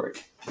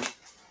report.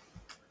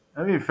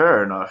 I mean,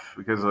 fair enough.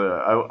 Because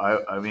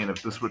I mean,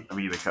 if this would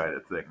be the kind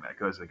of thing that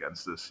goes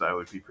against this, I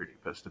would be pretty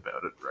pissed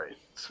about it, right?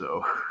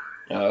 So,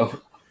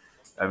 Oh,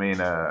 I mean,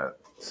 I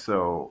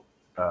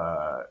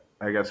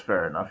guess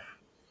fair enough.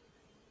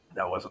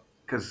 That wasn't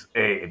because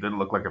it didn't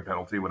look like a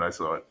penalty when I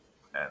saw it,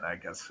 and I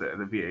guess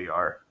the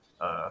VAR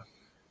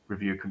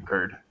review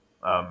concurred.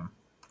 Um,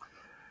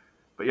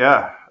 but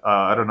yeah,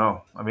 I don't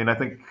know. I mean, I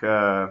think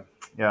yeah,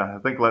 I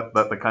think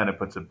that kind of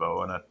puts a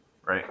bow on it,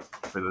 right,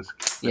 for these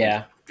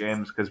yeah.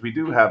 games because we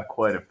do have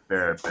quite a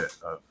fair bit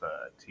of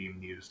team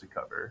news to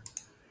cover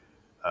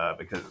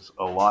because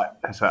a lot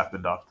has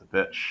happened off the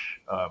pitch.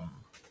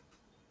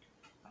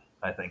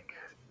 I think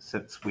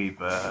since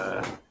we've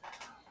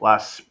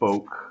last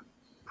spoke,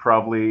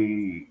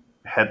 probably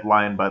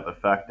headlined by the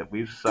fact that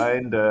we've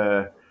signed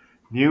a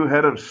new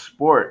head of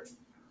sport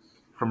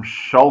from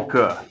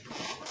Schalke.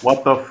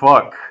 What the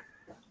fuck?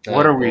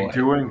 What Oh are we boy.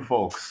 doing,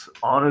 folks?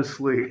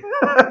 Honestly.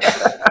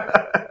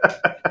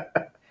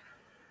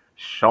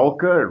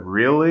 Schalke?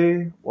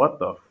 Really? What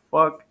the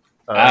fuck?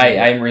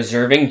 I'm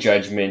reserving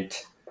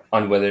judgment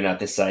on whether or not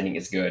this signing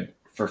is good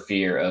for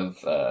fear of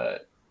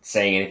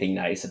saying anything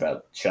nice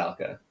about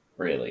Schalke.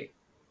 Really.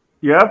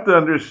 You have to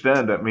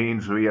understand that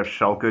means we have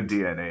Schalke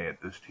DNA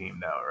at this team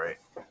now, right?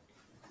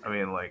 I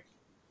mean,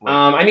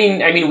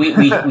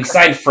 We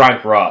signed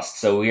Frank Rost,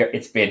 so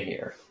it's been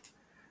here.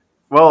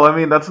 well, I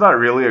mean, that's not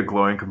really a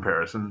glowing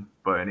comparison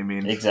by any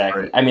means,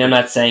 Exactly. right? I mean, I'm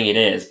not saying it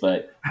is,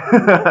 but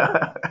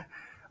and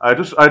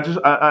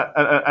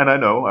I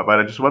know, but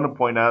I just want to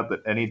point out that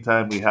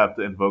anytime we have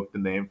to invoke the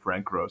name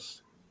Frank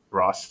Rost,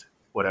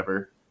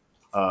 whatever,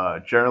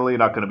 generally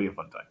not going to be a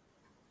fun time.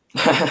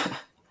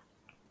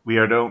 We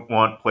don't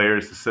want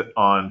players to sit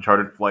on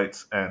chartered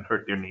flights and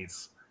hurt their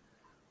knees.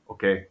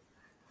 Okay.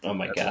 oh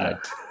my god.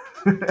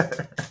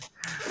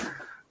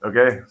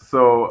 Okay,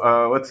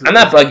 so let's. I'm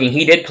not bugging.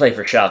 He did play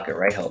for Schalke,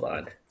 right? Hold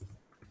on.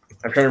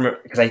 I'm trying to remember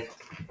because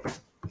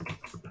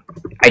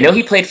I know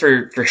he played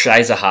for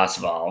Shiza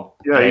Hasval,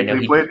 Yeah, and I know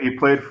he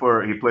played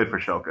for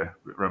Schalke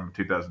from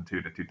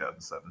 2002 to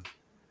 2007.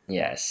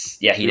 yes,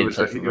 yeah, he He did was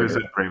play at, for he was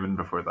Werder. at Bremen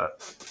before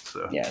that.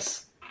 So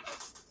Yes,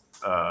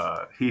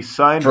 he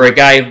signed for a with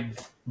guy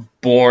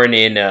born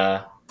in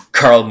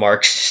Karl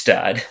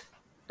Marxstadt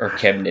or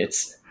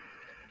Chemnitz.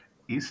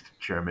 East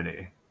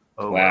Germany.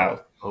 Oh well.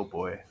 Wow. Oh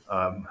boy.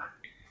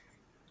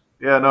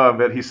 Yeah, no,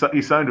 but he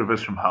signed with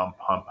us from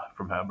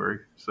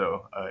Hamburg.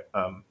 So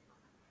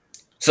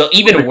So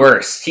even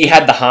worse, he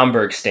had the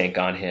Hamburg stink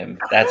on him.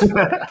 That's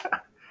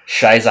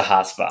Shiza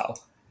Hasval.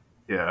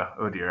 yeah.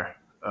 Oh dear.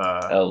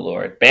 Oh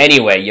lord. But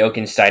anyway,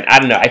 Jokenstein. I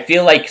don't know. I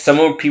feel like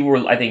people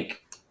were. I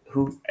think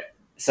who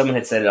someone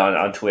had said it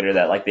on Twitter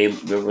that like they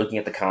were looking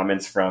at the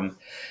comments from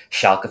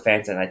Schalke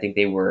fans, and I think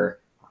they were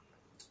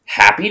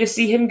happy to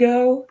see him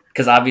go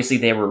because obviously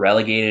they were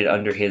relegated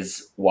under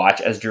his watch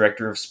as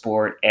director of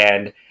sport,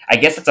 and I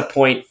guess that's a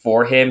point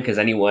for him because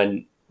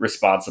anyone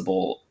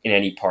responsible in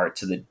any part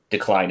to the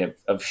decline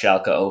of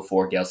Schalke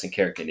 04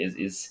 Gelsenkirchen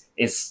is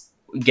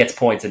gets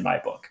points in my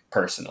book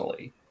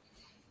personally.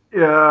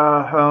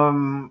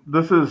 Yeah.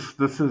 This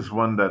is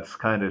one that's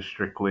kind of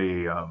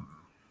strictly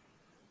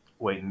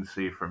wait and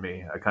see for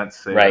me. I can't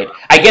say. Right.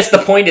 I guess the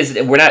point is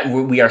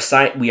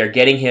that we are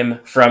getting him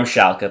from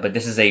Schalke, but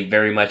this is a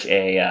very much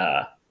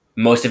a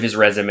most of his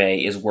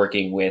resume is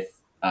working with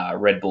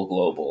Red Bull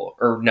Global.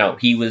 Or no,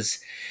 he was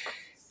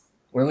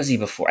where was he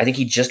before? I think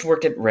he just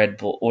worked at Red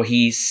Bull, or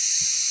he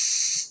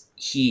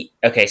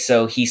okay.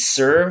 So he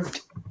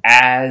served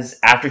as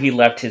after he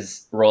left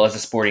his role as a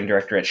sporting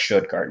director at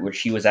Stuttgart,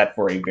 which he was at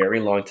for a very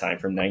long time,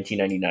 from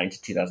 1999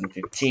 to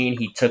 2015.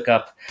 He took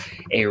up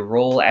a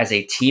role as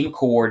a team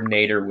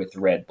coordinator with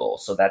Red Bull.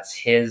 So that's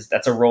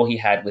a role he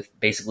had with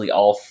basically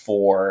all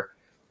four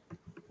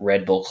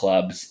Red Bull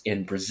clubs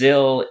in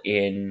Brazil,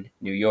 in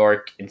New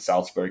York, in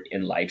Salzburg,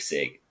 in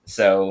Leipzig.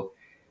 So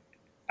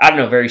I don't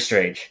know, very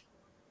strange.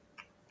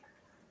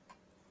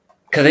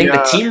 Because I think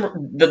Yeah.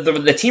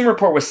 the team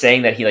report was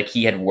saying that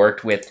he had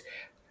worked with,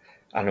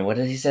 I don't know, what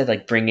did he say,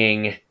 like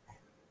bringing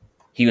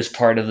he was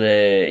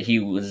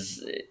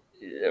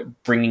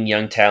bringing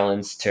young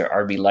talents to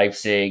RB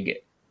Leipzig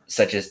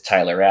such as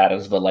Tyler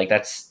Adams, but like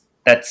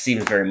that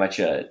seems very much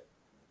a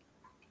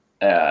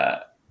uh,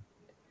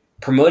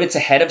 promoted to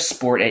head of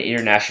sport and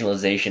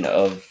internationalization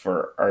of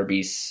for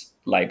RB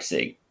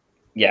Leipzig.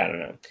 Yeah, I don't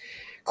know.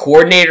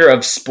 Coordinator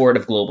of sport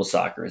of global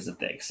soccer is the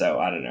thing. So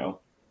I don't know.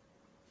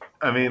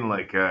 I mean,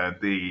 like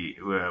the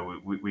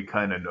we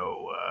kind of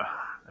know.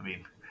 I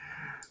mean,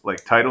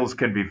 like titles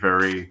can be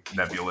very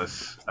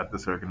nebulous at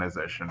this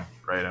organization,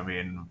 right? I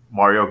mean,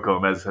 Mario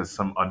Gomez has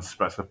some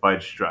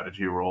unspecified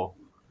strategy role.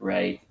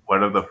 Right,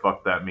 Whatever the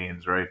fuck that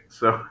means, right?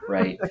 So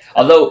right.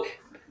 Although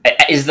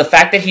is the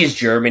fact that he's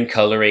German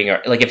coloring,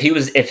 or like if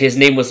his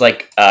name was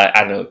like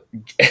I don't know,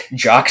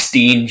 Jock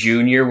Steen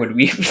Jr., would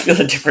we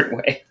feel a different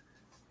way?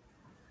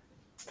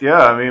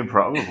 yeah, I mean,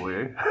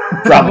 probably.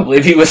 Probably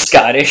if he was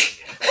Scottish.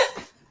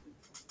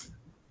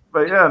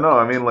 But yeah, no,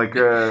 I mean, like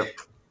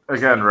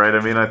again, right? I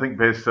mean, I think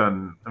based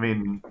on, I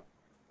mean,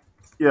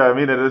 yeah, I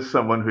mean, it is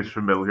someone who's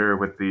familiar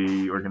with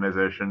the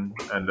organization,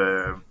 and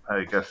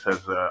I guess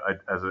has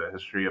a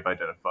history of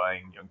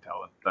identifying young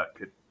talent that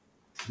could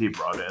he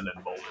brought in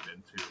and molded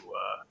into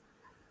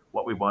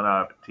what we want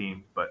out of a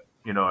team. But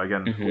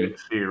again, wait Hmm. and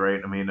see,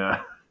 right? I mean,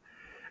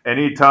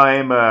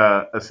 anytime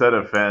a set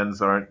of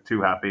fans aren't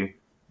too happy,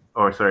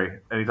 or sorry,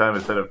 anytime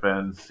a set of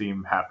fans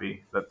seem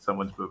happy that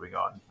someone's moving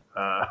on,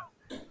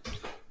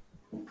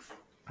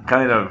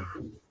 kind of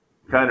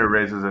kind of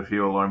raises a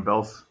few alarm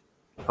bells.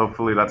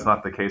 Hopefully, that's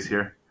not the case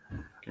here.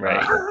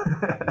 Right.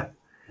 Uh,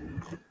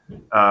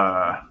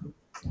 uh,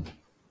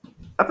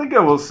 I think I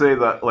will say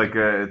that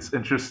it's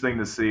interesting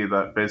to see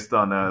that based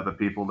on the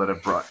people that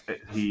have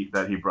he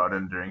brought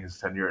in during his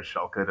tenure at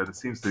Schalke, that it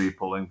seems to be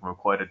pulling from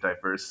quite a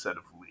diverse set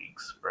of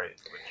leagues, right?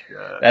 Which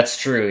That's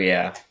true.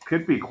 Yeah.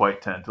 could be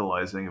quite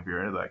tantalizing if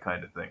you're into that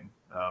kind of thing.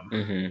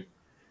 Hmm.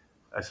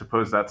 I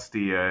suppose that's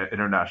the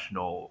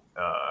international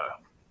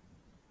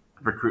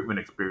recruitment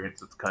experience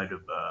that's kind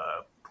of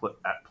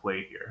at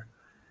play here.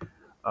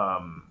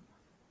 Um,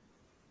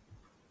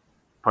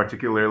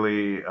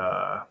 particularly,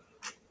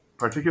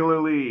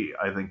 particularly,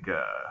 I think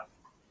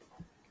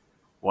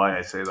why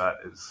I say that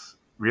is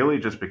really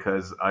just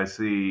because I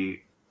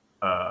see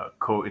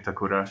Ko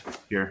Itakura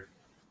here,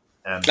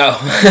 and Oh,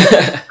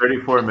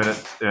 34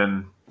 minutes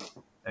in,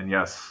 and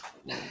yes,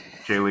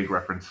 J League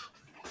reference.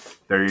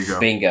 There you go.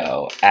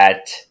 bingo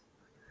at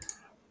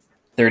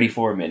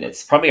 34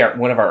 minutes. Probably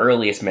one of our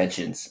earliest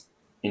mentions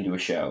into a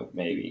show,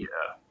 maybe.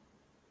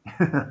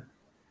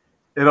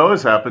 It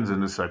always happens in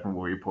this segment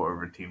where you pour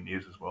over team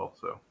news as well.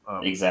 So,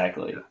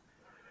 Exactly.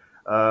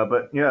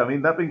 but yeah, I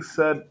mean, that being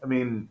said, I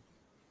mean,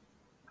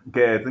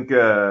 okay, I think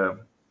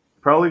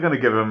probably going to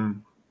give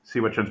him see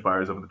what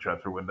transpires over the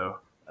transfer window.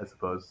 I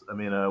suppose. I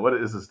mean, what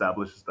is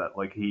established is that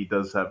like he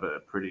does have a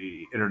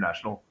pretty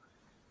international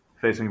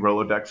facing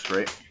Rolodex,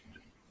 right?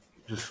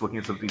 Just looking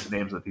at some of these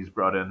names that he's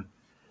brought in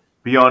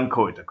beyond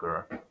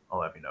Koitakura,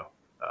 I'll have you know.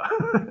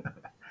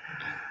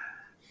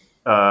 Uh,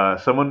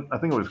 Someone, I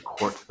think it was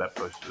Court that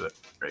posted it,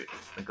 right? I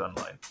think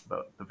online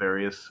about the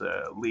various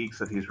leagues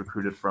that he's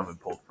recruited from and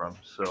pulled from.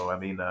 So I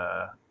mean,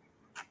 I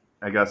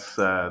guess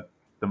the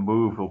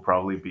move will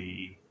probably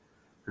be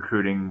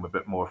recruiting a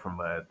bit more from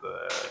the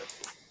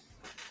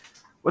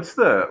what's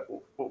the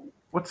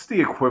what's the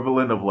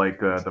equivalent of like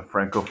the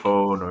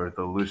francophone or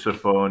the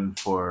lusophone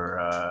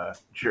for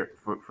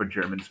for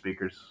German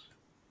speakers?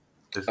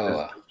 Is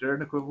Oh, there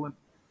an equivalent?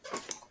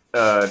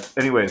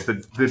 Anyways,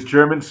 the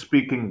German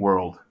speaking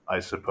world, I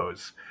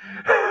suppose.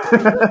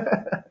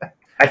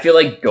 I feel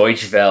like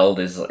Deutsche Welle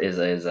is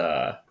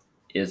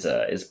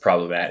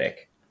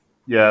problematic,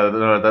 Yeah,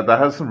 no, that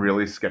has some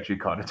really sketchy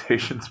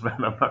connotations,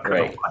 man. I'm not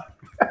gonna right? lie.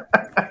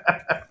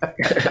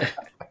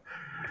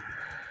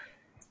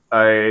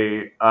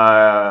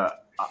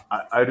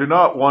 I do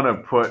not want to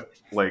put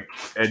like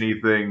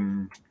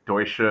anything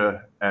Deutsche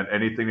and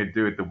anything to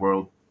do with the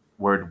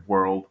word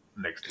world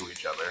next to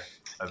each other.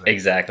 I think.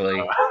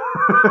 Exactly.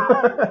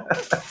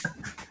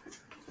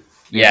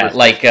 Yeah, Needless to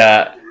like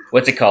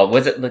what's it called?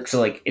 What's it look so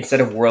like instead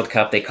of World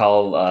Cup they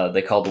call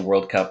the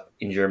World Cup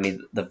in Germany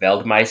the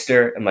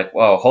Weltmeister. I'm like,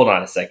 whoa, hold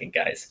on a second,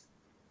 guys.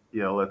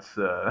 yeah, let's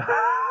stop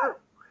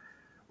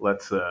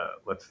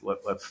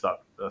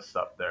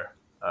there.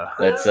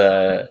 Let's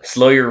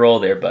slow your roll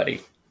there,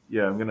 buddy.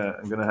 Yeah, I'm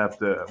gonna have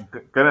to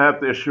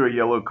issue a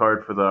yellow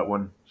card for that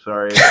one.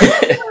 Sorry.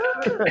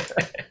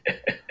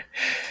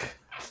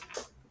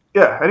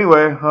 Yeah.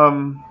 Anyway,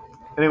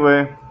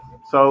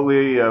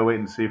 solidly wait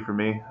and see for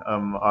me.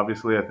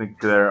 Obviously, I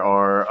think there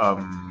are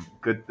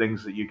good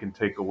things that you can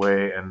take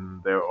away,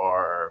 and there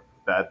are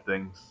bad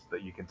things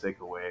that you can take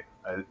away.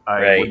 I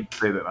Right. wouldn't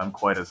say that I'm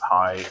quite as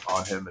high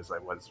on him as I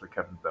was for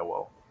Kevin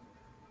Thelwell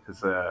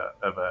because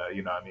of I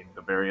mean,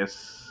 the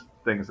various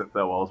things that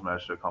Thelwell's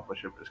managed to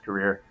accomplish over his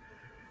career.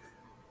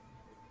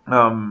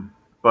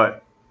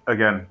 But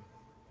again,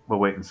 we'll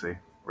wait and see,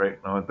 right?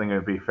 I don't think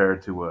it'd be fair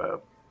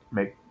to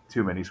make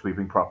too many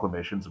sweeping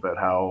proclamations about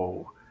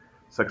how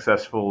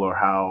successful or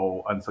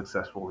how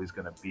unsuccessful he's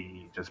going to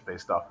be just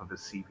based off of his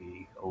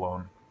CV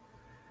alone.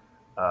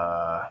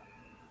 Uh,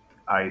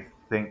 I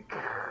think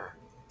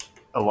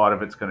a lot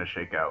of it's going to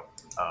shake out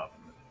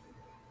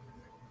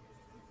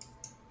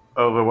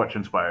over what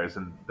transpires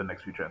in the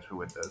next few transfer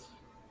windows.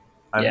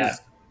 I'm Yeah.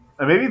 just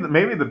and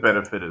maybe the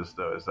benefit is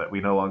though is that we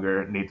no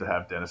longer need to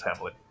have Dennis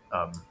Hamlet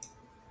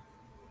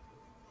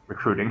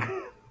recruiting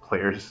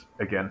players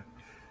again.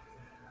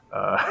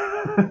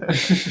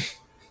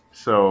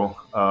 So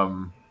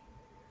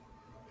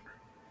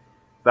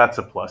that's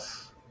a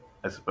plus,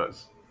 I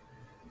suppose.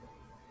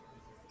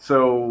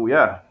 So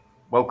yeah,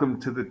 welcome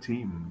to the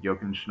team,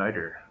 Jochen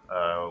Schneider.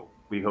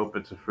 We hope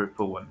it's a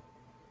fruitful one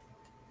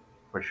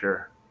for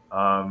sure.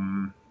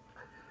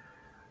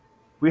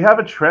 We have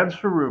a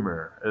transfer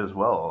rumor as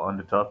well on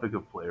the topic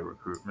of player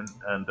recruitment,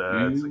 and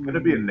it's going to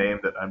be a Mm. name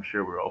that I'm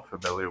sure we're all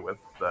familiar with.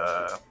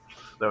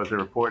 There was a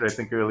report I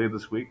think earlier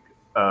this week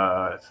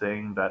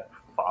saying that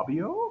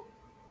Fabio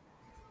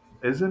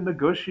is in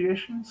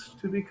negotiations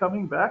to be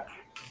coming back.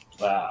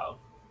 Wow.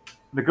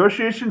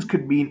 Negotiations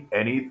could mean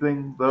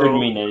anything, Could though.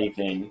 mean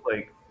anything.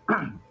 Like,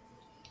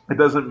 it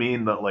doesn't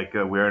mean that like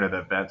we're in an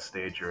advanced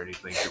stage or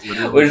anything. It We're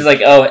literally just just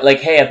like, oh, like,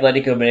 hey,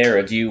 Atletico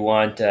Mineiro, do you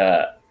want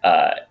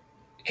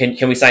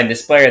can we sign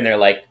this player? And they're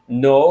like,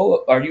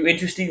 no. Are you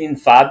interested in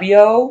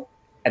Fabio?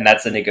 And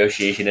that's a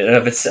negotiation in and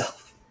of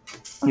itself.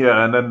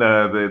 yeah. And then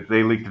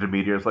they leaked to the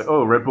media. It's like,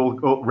 oh, Red Bull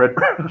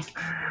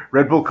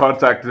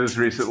contacted us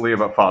recently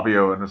about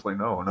Fabio, and it's like,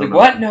 no, It's no,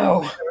 like, no.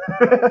 what?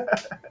 No.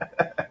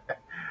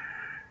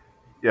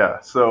 Yeah.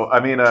 So I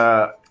mean,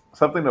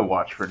 something to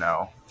watch for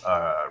now,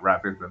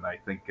 rather than I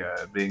think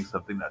being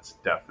something that's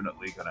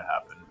definitely going to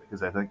happen.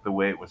 Because I think the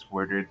way it was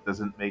worded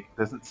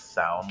doesn't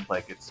sound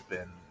like it's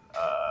been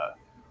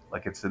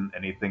like it's in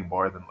anything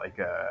more than like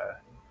a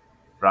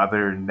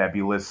rather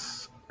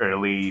nebulous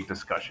early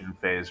discussion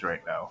phase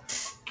right now.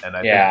 And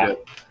I think Yeah. that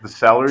the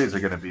salaries are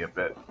going to be a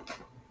bit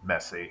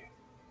messy.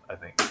 I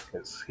think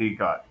because he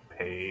got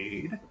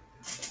paid,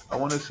 I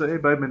want to say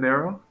by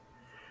Monero.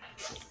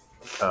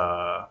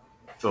 Uh,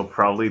 There'll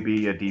probably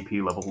be a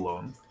DP level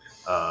loan.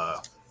 Uh,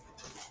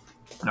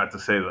 Not to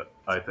say that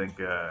I think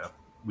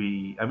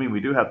I mean, we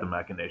do have the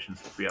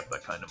machinations to free up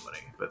that kind of money,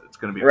 but it's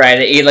going to be a Right.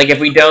 bit. Like if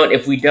we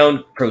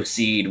don't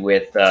proceed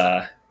with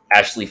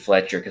Ashley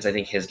Fletcher, because I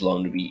think his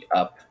loan would be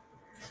up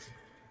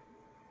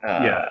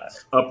Yeah,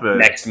 it's up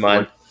next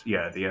month. towards the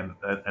end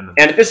of the And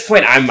at month. this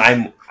point,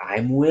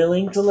 I'm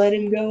willing to let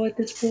him go. At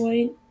this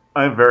point,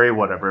 I'm very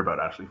whatever about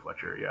Ashley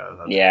Fletcher. Yeah,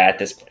 that's for yeah. At sure.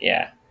 this point,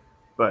 yeah.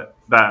 But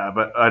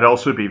I'd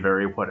also be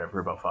very whatever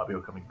about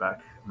Fabio coming back.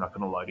 I'm not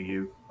going to lie to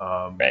you.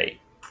 Right.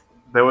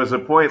 There was a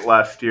point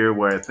last year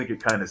where I think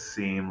it kind of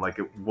seemed like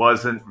it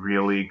wasn't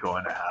really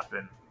going to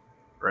happen,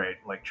 right?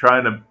 Like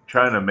trying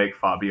to make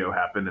Fabio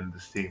happen in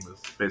this team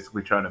was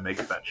basically trying to make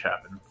Fetch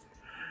happen.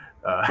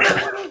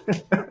 Uh,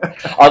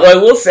 Although I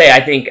will say,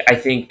 I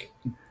think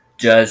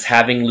does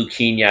having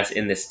Luquinhas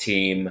in this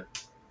team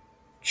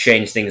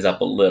change things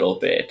up a little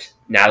bit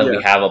now that we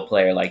yeah, have a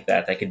player like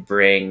that that could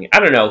bring. I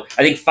don't know.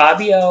 I think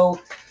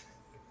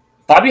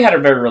Fabio had a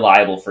very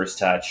reliable first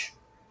touch,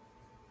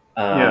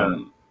 Yeah,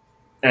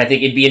 and I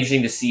think it'd be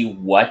interesting to see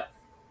what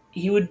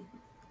he would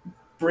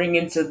bring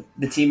into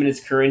the team in its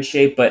current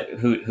shape. But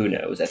who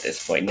knows at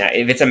this point? Now,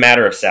 if it's a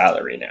matter of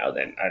salary now,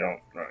 then I don't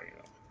know.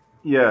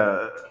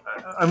 yeah.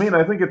 I mean,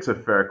 I think it's a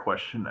fair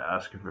question to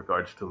ask in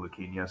regards to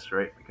Luquinhas,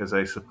 right? Because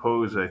I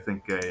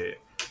think,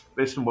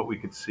 based on what we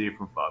could see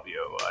from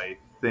Fabio, I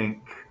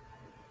think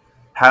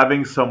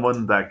having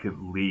someone that could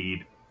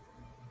lead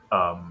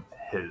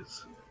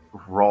his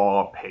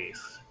raw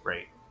pace,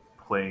 right?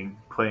 Playing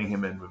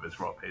him in with his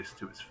raw pace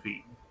to his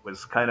feet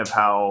was kind of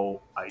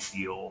how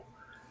ideal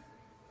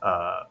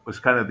was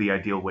kind of the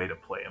ideal way to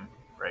play him,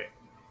 right?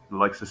 He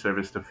likes to serve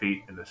his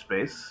defeat in the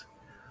space,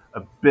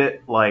 a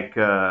bit like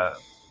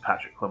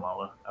Patrick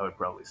Klimala, I would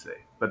probably say.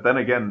 But then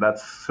again,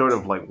 that's sort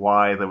of like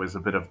why there was a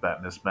bit of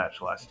that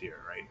mismatch last year,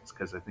 right? It's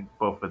because I think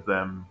both of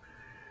them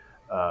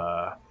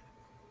uh,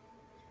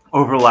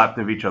 overlapped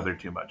of each other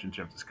too much in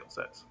terms of skill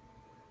sets.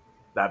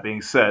 That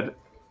being said,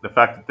 the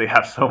fact that they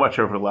have so much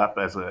overlap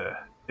as a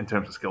in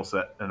terms of skill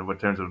set and in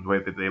terms of the way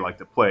that they like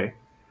to play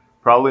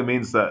probably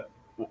means that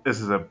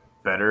this is a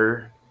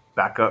better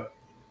backup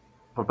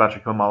for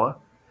Patrick Klimala.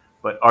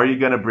 But are you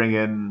going to bring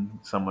in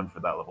someone for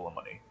that level of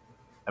money?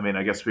 I mean,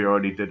 I guess we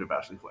already did with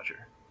Ashley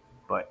Fletcher,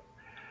 but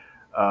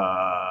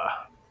uh,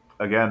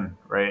 again,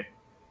 right?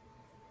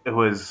 It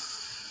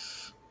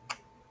was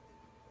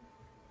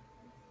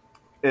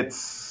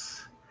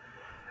it's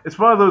it's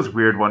one of those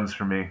weird ones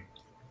for me,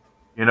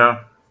 you know.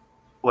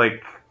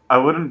 Like I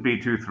wouldn't be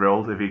too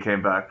thrilled if he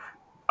came back.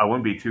 I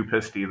wouldn't be too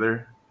pissed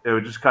either. It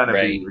would just kind of be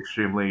Right?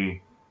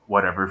 extremely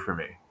whatever for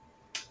me,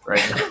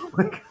 right?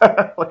 like,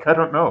 like I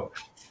don't know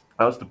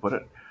how else to put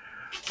it.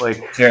 Like,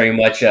 It's very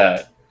much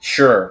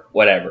sure,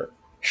 whatever,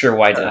 sure,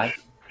 why not?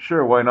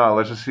 sure, why not?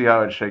 Let's just see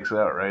how it shakes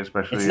out, right? It's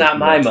Especially if not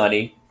my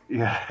money.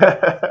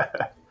 yeah,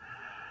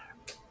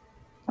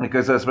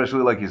 because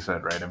especially like you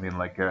said, right? I mean,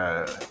 like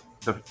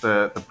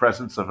the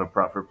presence of a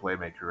proper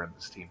playmaker in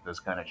this team does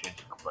kind of change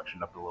the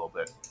complexion up a little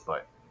bit,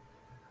 but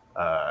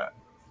uh,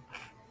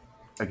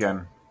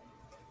 again,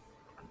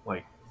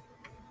 like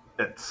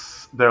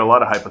it's there are a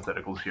lot of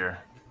hypotheticals here.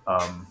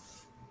 Um,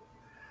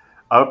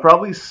 I would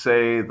probably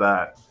say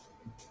that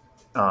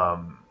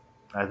um,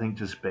 I think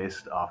just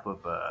based off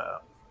of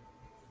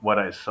what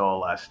I saw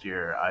last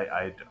year,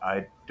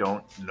 I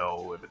don't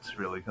know if it's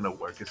really going to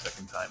work a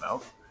second time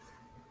out.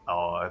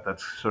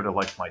 That's sort of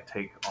like my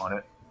take on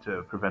it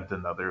to prevent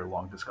another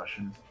long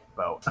discussion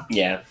about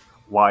Yeah,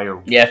 why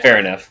or yeah, fair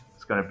what enough.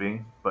 it's going to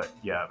be. But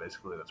yeah,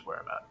 basically that's where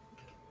I'm at.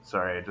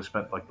 Sorry, I just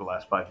spent like the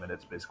last 5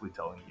 minutes basically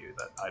telling you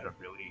that I don't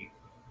really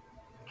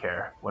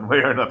care one way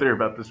or another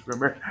about this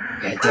rumor.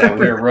 God damn,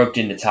 we were roped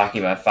into talking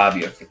about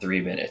Fabio for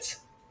 3 minutes.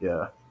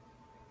 Yeah,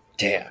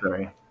 Damn.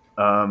 sorry.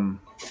 Um,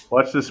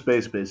 watch this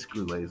space,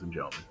 basically, ladies and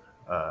gentlemen.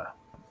 Uh,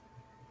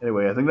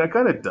 anyway, I think that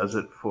kind of does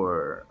it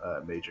for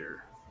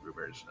major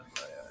rumors and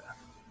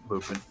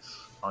movements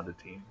on the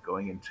team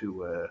going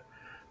into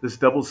this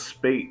double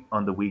spate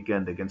on the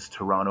weekend against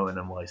Toronto and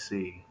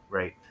NYC,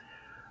 right?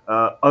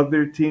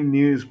 Other team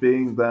news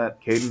being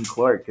that Caden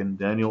Clark and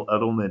Daniel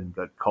Edelman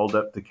got called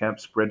up to camp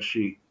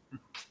spreadsheet.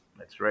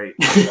 That's right.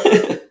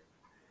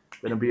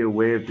 Going to be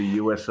away of the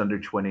U.S. under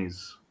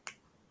 20s.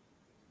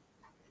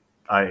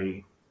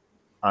 I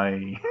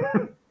I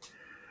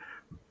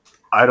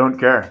I don't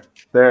care.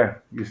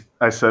 There,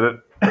 I said it.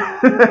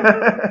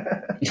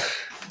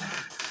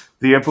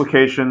 The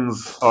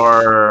implications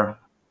are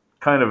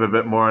kind of a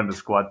bit more on the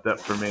squad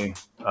depth for me.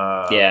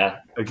 Yeah,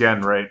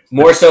 Again, right?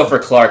 more so for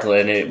Clark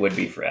than it would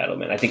be for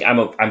Edelman. I think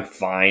I'm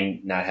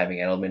fine not having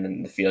Edelman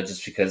in the field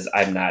just because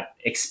I'm not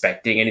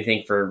expecting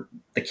anything for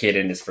the kid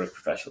in his first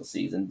professional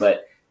season.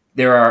 But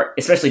there are,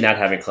 especially not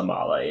having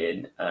Klamala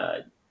in.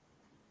 Uh,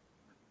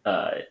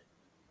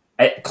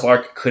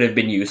 Clark could have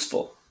been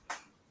useful.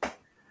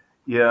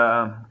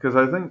 Yeah, because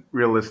I think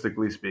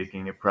realistically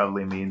speaking, it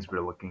probably means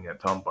we're looking at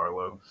Tom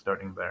Barlow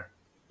starting there.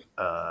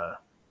 Uh,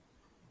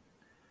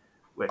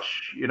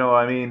 which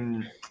I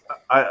mean,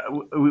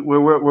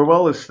 we're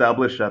well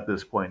established at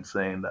this point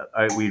saying that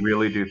we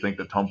really do think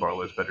that Tom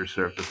Barlow is better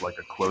served as like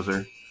a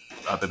closer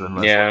rather than as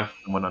like Yeah,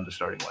 someone on the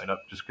starting lineup,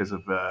 just because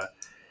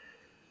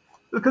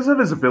of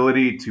his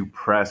ability to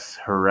press,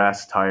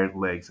 harass tired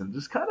legs, and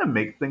just kind of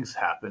make things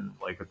happen.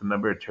 Like with the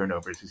number of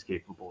turnovers he's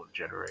capable of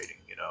generating,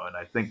 and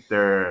I think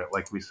there,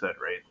 like we said,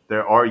 right,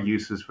 there are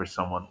uses for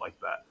someone like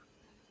that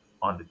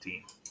on the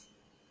team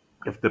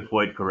if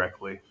deployed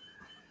correctly.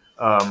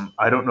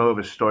 I don't know if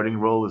his starting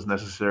role is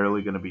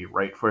necessarily going to be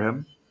right for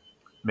him.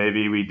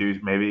 Maybe we do.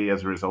 Maybe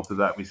as a result of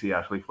that, we see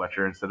Ashley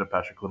Fletcher instead of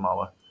Patrick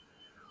Lamala.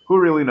 Who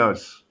really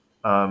knows?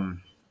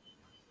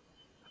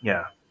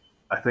 Yeah,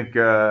 I think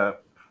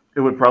it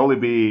would probably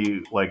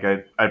be like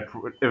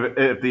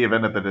if the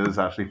event that it is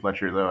Ashley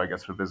Fletcher though. I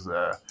guess with his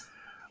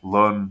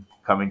loan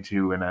coming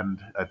to an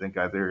end, I think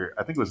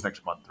it was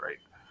next month, right?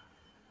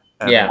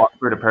 And yeah.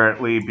 Watford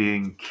apparently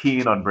being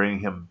keen on bringing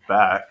him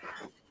back,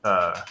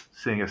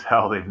 seeing as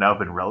how they've now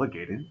been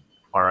relegated.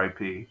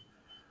 R.I.P.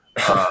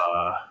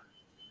 Uh,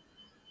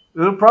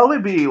 It'll probably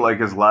be like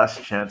his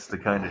last chance to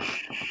kind of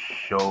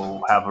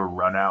have a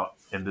run out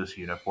in this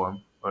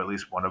uniform, or at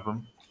least one of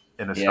them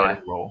in a Yeah,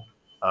 starting role.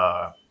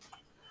 Uh,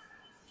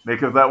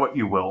 make of that what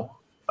you will.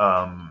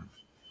 Um,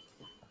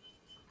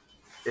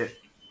 it,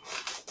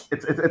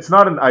 it's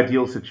not an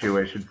ideal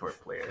situation for a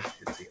player.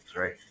 It seems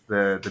right.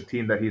 The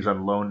team that he's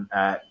on loan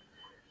at,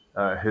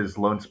 his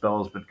loan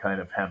spell has been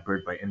kind of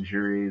hampered by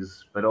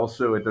injuries, but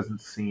also it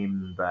doesn't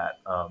seem that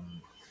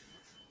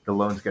the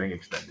loan's getting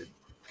extended.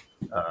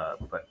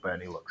 But by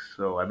any looks.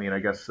 So I mean, I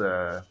guess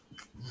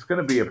it's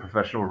going to be a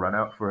professional run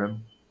out for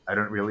him. I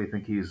don't really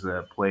think he's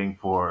playing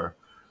for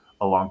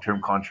a long term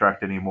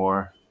contract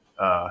anymore.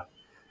 Uh,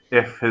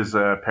 if his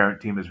parent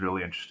team is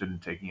really interested in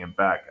taking him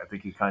back, I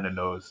think he kind of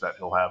knows that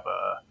he'll have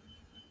a.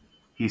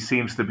 He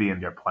seems to be in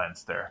their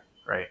plans there,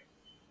 right?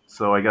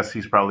 So I guess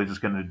he's probably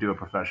just going to do a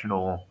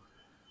professional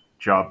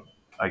job.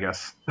 I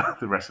guess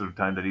the rest of the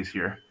time that he's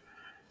here.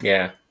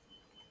 yeah.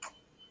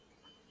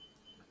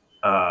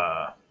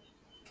 Uh,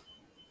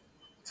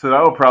 so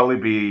that will probably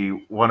be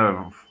one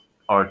of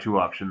our two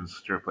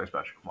options to replace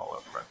Patrick Kamala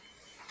up front.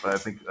 But I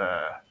think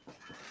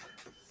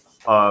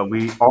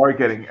we are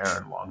getting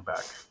Aaron Long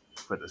back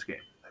for this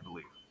game, I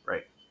believe.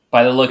 Right?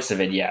 By the looks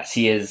of it, yes,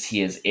 he is.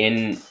 He's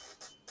in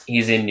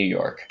New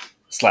York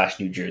 /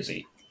 New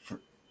Jersey,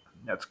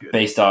 That's good.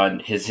 based on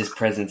his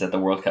presence at the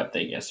World Cup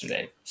thing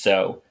yesterday.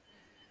 So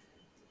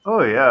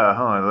Oh yeah,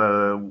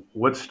 huh?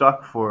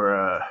 Woodstock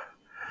for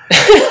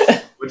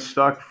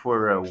Woodstock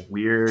for a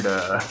weird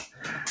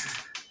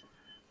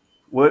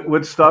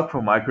Woodstock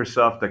for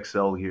Microsoft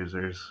Excel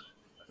users.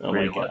 oh my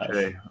Pretty much. gosh.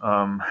 Hey,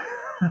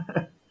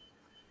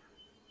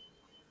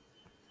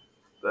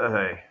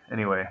 hey.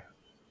 Anyway,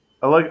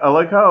 I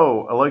like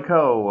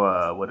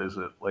how what is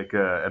it like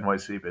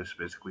NYC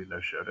basically no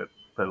showed it,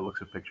 but it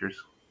looks at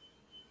pictures.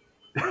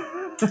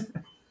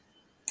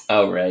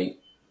 Oh right.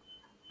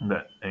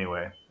 But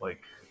anyway,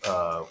 like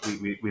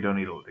we don't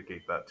need to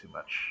litigate that too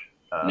much.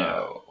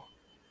 No.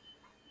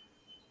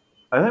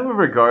 I think with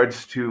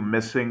regards to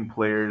missing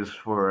players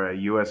for a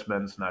U.S.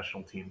 men's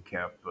national team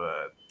camp,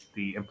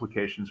 the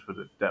implications for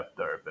the depth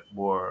are a bit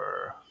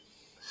more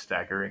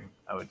staggering.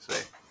 I would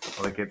say,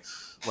 like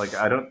it's like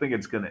I don't think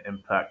it's going to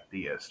impact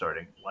the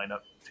starting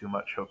lineup too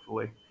much.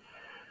 Hopefully,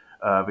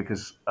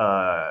 because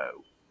I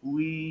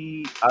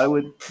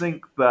would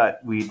think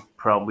that we'd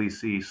probably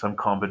see some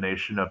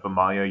combination of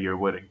Amaya,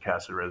 Yearwood, and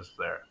Caceres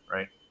there,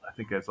 right? I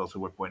think it's also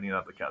worth pointing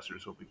out that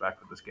Caceres will be back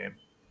for this game.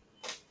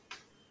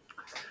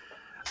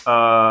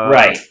 Uh,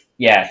 Right.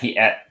 Yeah. He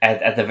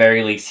at the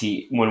very least,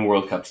 he when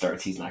World Cup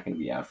starts, he's not going to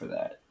be out for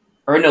that.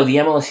 Or no, the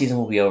MLS season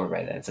will be over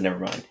by then. So never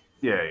mind.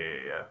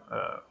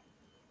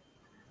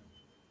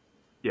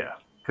 yeah,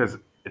 because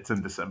it's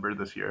in December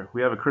this year.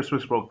 We have a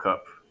Christmas World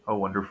Cup. Oh,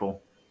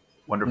 wonderful,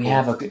 We wonderful.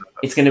 have a.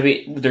 It's going to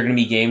be. They're going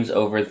to be games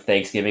over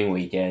Thanksgiving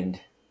weekend,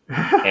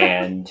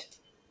 and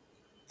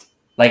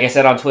like I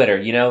said on Twitter,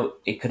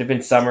 it could have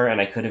been summer, and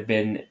I could have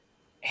been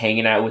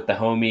hanging out with the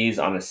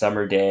homies on a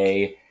summer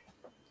day,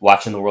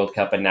 watching the World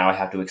Cup, and now I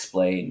have to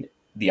explain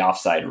the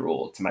offside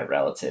rule to my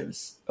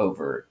relatives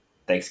over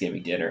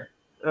Thanksgiving dinner.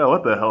 Yeah,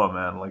 what the hell,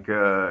 man? Like,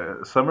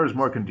 summer is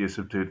more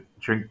conducive to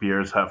drink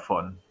beers, have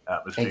fun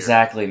atmosphere.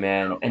 Exactly,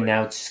 man. And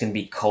now it's just going to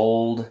be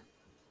cold.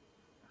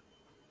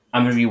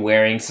 I'm going to be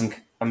wearing some.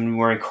 I'm gonna be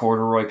wearing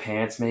corduroy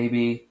pants,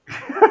 maybe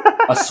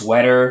a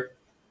sweater.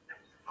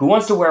 Who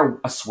wants to wear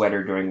a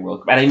sweater during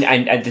World Cup?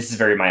 And this is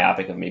very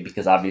myopic of me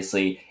because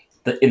obviously,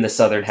 in the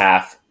southern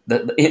half,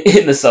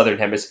 in the southern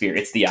hemisphere,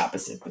 it's the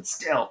opposite. But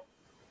still,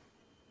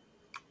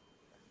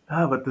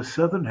 But the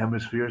southern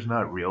hemisphere is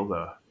not real,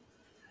 though.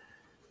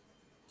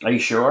 are you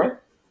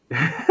sure?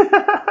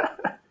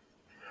 I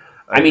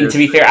I mean, guess. to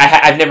be fair,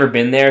 I've never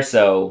been there,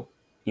 so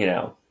you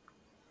know.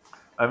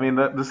 I mean,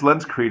 this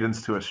lends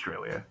credence to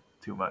Australia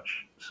too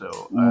much.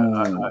 So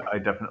Ooh, I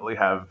definitely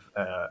have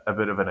a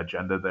bit of an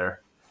agenda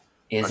there.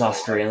 is Not gonna lie.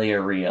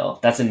 Australia real?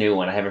 That's a new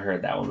one. I haven't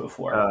heard that one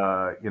before.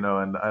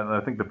 And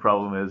I think the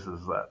problem is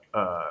that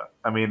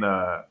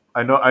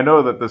I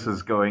know that this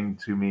is going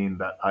to mean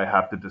that I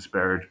have to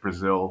disparage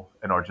Brazil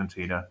and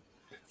Argentina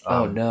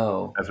Oh um,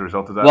 no. as a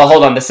result of that. Well,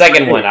 hold on. The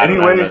second Hey, one, I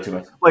don't know anyway, too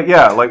much. like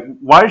yeah, like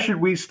why should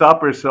we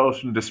stop ourselves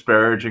from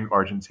disparaging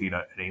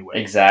Argentina anyway?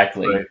 Right?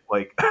 Exactly.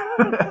 Like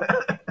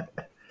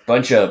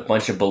Bunch of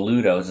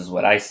boludos is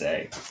what I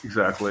say.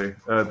 exactly.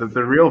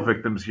 The real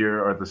victims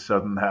here are the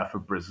southern half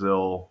of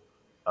Brazil.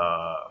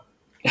 Uh,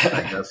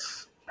 I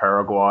guess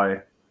Paraguay,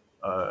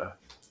 uh,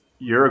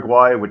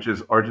 Uruguay, which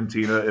is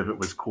Argentina if it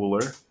was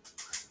cooler.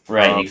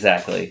 Right. Um,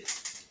 Exactly.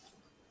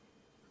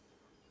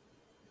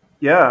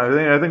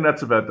 yeah, I think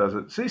that's about does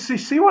it.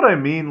 See what I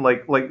mean?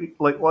 Would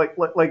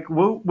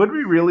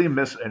we really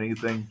miss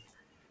anything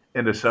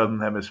in the southern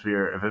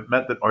hemisphere if it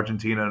meant that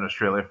Argentina and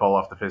Australia fall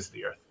off the face of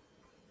the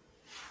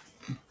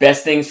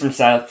Best things from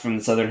the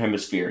southern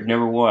hemisphere.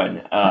 Number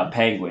one,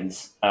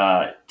 penguins.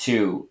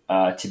 Two,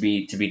 to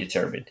be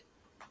determined.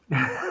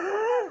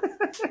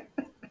 earth?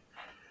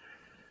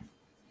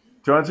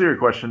 To answer your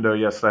question, though,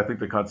 yes, I think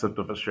the concept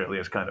of Australia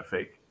is kind of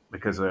fake.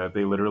 because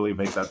they literally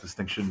make that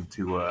distinction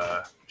to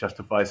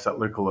justify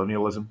settler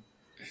colonialism,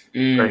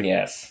 right?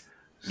 Yes.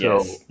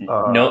 So Yes.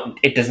 No,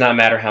 it does not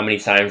matter how many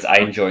times I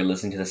enjoy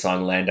listening to the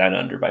song Land Down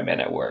Under by Men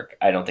at Work.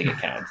 I don't think it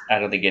counts. I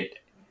don't think it.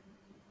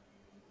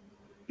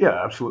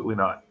 yeah, absolutely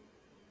not.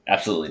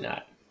 Absolutely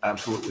not.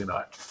 Absolutely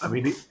not. I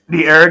mean,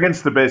 the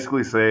arrogance to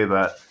basically say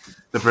that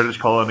the British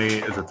colony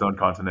is its own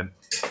continent,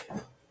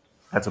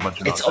 that's a bunch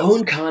of Its nonsense.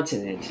 own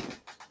continent.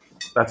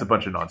 That's a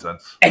bunch of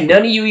nonsense. And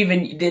none of you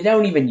even. They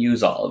don't even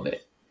use all of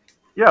it.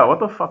 Yeah, what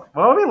the fuck?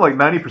 Well, I mean, like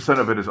 90%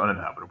 of it is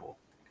uninhabitable,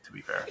 to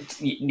be fair.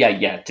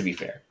 Yeah, to be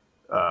fair.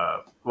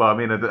 Well, I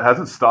mean, it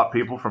hasn't stopped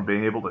people from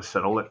being able to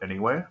settle it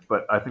anyway,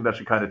 but I think that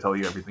should kind of tell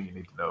you everything you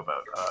need to know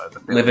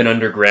about Living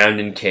underground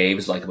in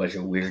caves like a bunch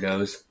of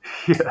weirdos.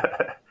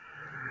 Yeah.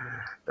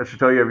 That should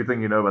tell you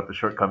everything you know about the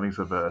shortcomings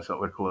of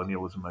settler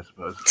colonialism, I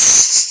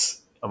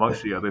suppose.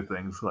 Amongst the other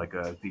things, like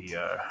the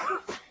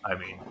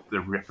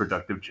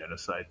reproductive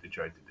genocide they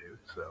tried to do.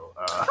 So,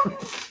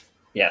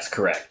 Yes,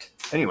 correct.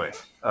 anyway,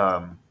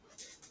 can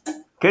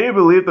you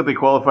believe that they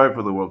qualified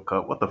for the World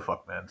Cup? What the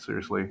fuck, man?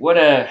 Seriously, What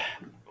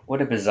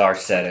a bizarre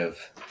set of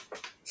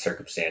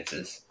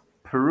circumstances.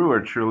 Peru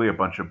are truly a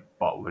bunch of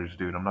bottlers,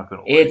 dude. I'm not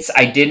gonna lie. It's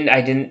I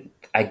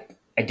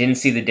didn't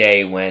see the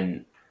day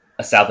when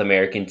a South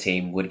American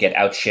team would get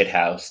out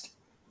shithoused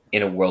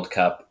in a World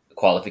Cup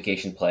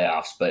qualification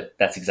playoffs, but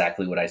that's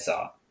exactly what I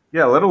saw.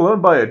 Yeah, let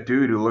alone by a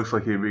dude who looks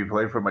like he'd be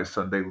playing for my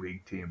Sunday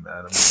league team,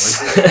 man.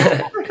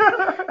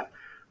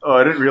 Oh,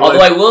 I didn't realize.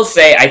 Although I will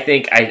say, I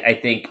think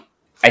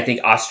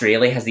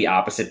Australia has the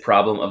opposite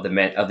problem of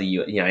the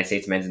United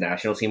States men's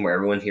national team, where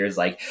everyone here is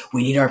like,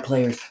 we need our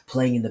players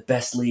playing in the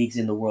best leagues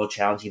in the world,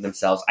 challenging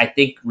themselves. I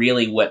think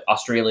really what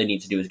Australia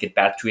needs to do is get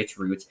back to its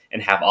roots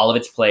and have all of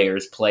its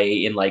players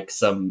play in like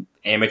some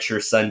amateur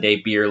Sunday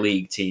beer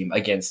league team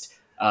against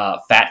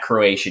fat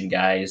Croatian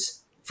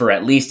guys for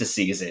at least a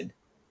season.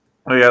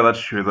 Oh yeah, that's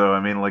true though. I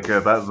mean, like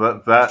that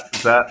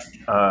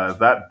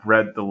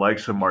bred the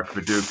likes of Mark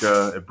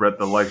Viduka, it bred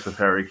the likes of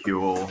Harry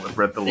Kewell, it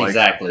bred the likes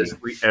Exactly. of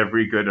basically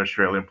every good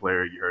Australian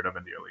player you heard of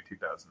in the early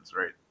 2000s,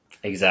 right?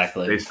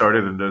 Exactly. They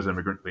started in those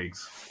immigrant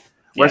leagues.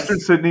 Yes. Western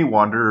Sydney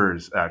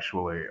Wanderers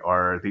actually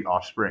are the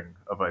offspring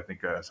of I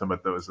think some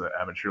of those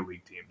amateur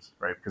league teams,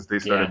 right? Because they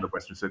started in the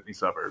Western Sydney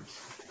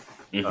suburbs,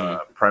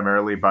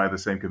 primarily by the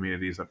same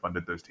communities that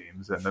funded those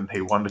teams, and then they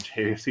won the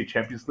AFC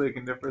Champions League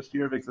in their first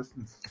year of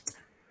existence.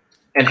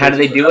 And how do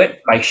they do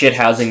it? By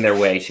shithousing their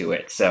way to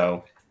it.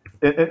 So,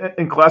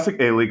 in classic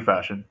A-League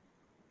fashion,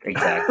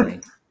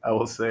 exactly. I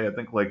will say, I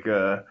think like,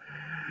 the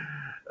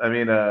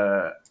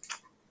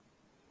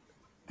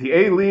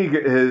A-League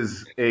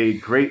is a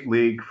great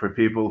league for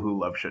people who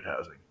love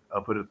shithousing.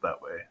 I'll put it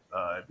that way.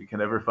 If you can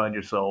ever find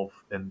yourself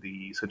in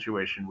the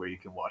situation where you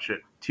can watch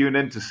it, tune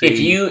in to see.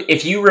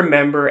 If you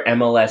remember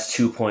MLS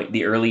 2.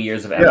 The early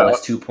years of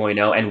MLS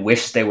 2.0 and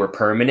wish they were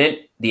permanent,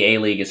 the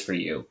A-League is for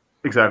you.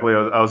 Exactly.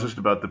 I was just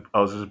about to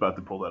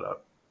pull that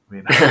up. I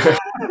mean,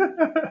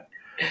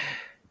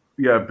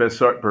 yeah,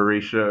 Besart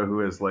Berisha,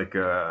 who is like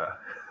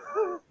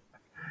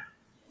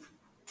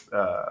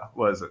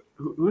what is it?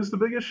 Who is the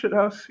biggest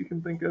shithouse you can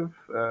think of?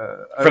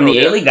 From the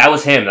A-League, that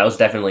was him. That was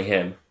definitely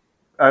him.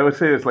 I would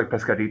say it's like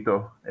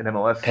Pescadito in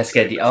MLS.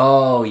 Pescadito.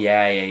 Oh,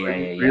 yeah.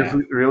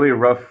 Really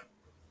rough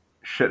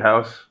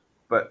shithouse,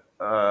 but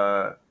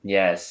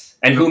yes.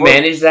 And who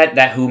managed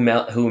that? Who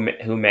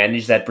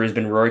managed that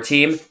Brisbane Roar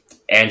team?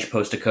 Ange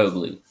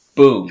Postecoglou.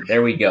 Boom.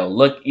 There we go.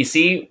 Look, you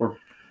see, we're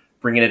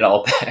bringing it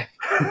all back.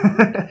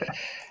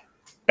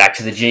 Back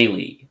to the J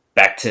League.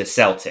 Back to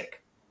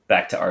Celtic.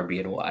 Back to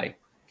RBNY.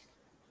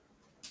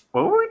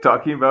 What were we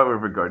talking about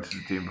with regards to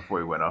the team before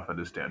we went off on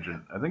this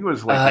tangent? I think it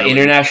was like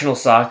international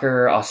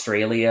soccer,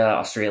 Australia.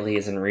 Australia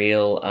isn't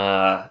real.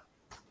 I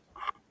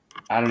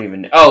don't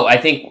even know. Oh, I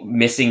think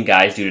missing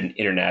guys due to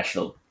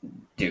international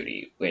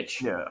duty,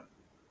 which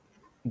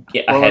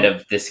ahead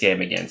of this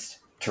game against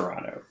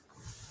Toronto.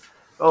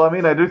 Well, I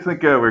mean, I do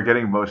think we're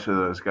getting most of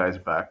those guys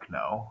back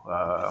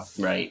now.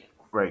 Right.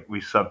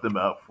 We subbed them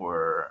out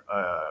for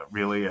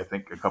really, I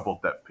think, a couple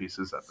of depth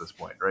pieces at this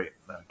point, right?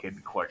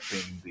 Caden Clark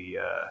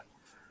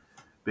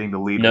being the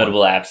lead,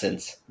 notable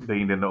absence,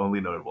 being the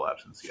only notable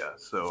absence. Yeah.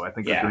 So I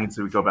think that means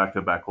that we go back to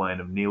a back line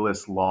of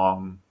Nealis,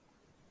 Long,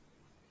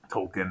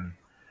 Tolkien,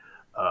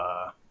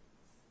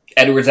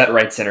 Edwards at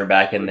right center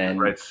back, and then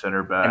right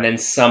center back, and then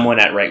someone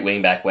at right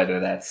wing back,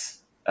 whether that's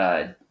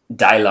Dylan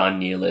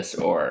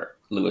Nealis or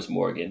Lewis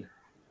Morgan.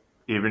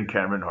 Even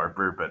Cameron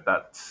Harper, but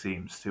that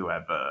seems to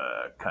have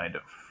kind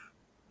of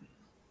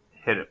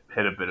hit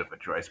a bit of a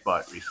dry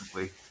spot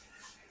recently.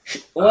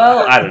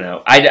 Well, I don't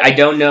know. I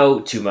don't know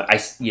too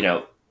much.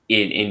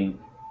 In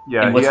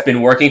what's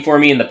been working for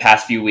me in the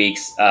past few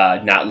weeks,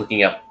 not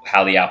looking up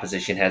how the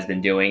opposition has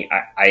been doing,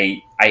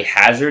 I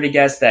hazard a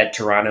guess that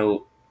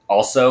Toronto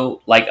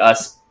also, like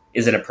us,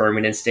 is in a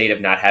permanent state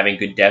of not having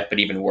good depth, but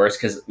even worse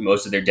because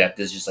most of their depth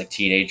is just like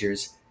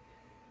teenagers.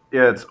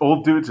 Yeah, it's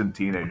old dudes and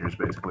teenagers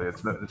basically.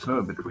 It's no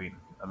in between.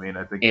 I mean,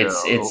 I think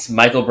it's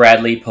Michael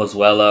Bradley,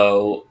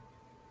 Pozuelo.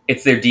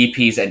 It's their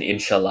DPs and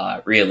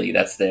Inshallah. Really,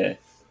 that's the.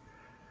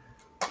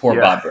 Poor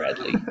Yeah, Bob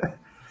Bradley.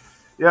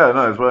 yeah,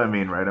 no, that's what I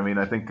mean, right? I mean,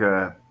 I think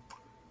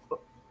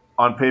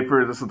on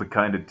paper, this is the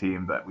kind of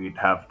team that we'd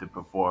have to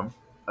perform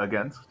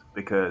against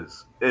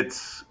because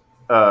it's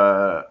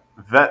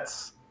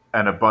vets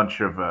and a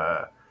bunch of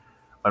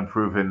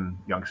unproven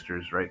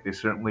youngsters, right? They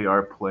certainly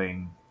are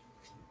playing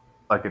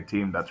like a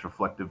team that's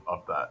reflective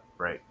of that,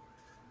 right?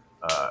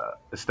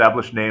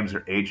 Established names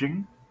are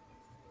aging,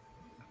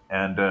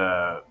 and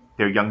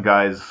their young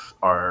guys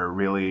are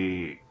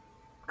really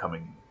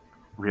coming,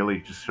 really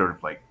just sort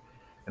of like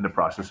in the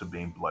process of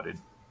being blooded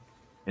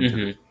into the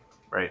Hmm. team,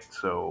 right?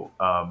 So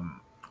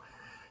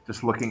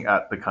just looking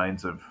at the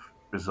kinds of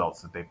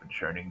results that they've been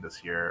churning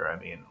this year, I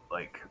mean,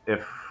 like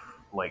if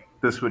like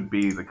this would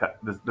be the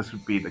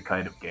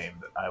kind of game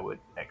that I would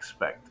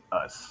expect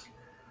us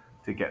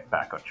to get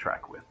back on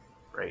track with,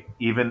 right?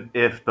 Even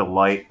if the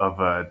light of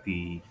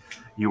the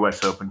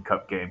U.S. Open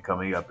Cup game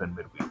coming up in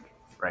midweek,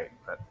 right?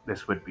 But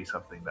this would be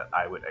something that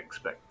I would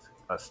expect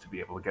us to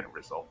be able to get a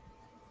result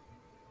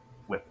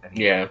with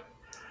anyway. Yeah.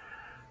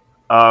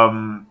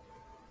 Um,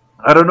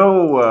 I don't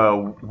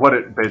know what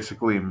it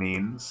basically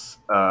means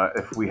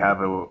if we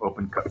have an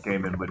Open Cup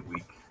game in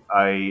midweek.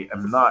 I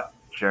am not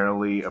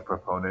generally a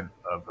proponent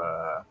of.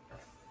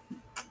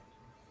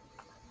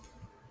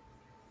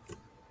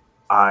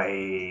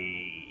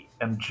 I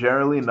am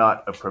generally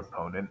not a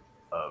proponent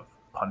of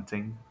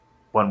punting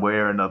one way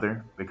or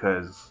another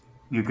because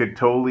you could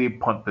totally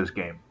punt this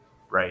game,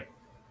 right?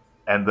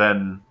 And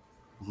then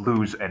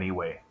lose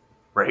anyway,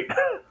 right?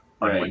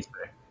 On Right.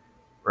 Wednesday,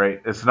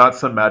 right? It's not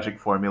some magic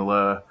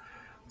formula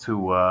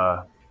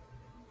to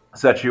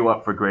set you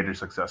up for greater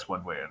success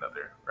one way or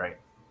another, right?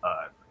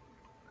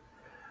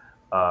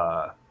 Uh,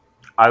 uh,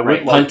 I would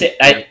Right. like Punt to it, see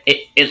I,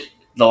 it.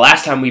 The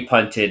last time we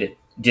punted,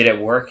 did it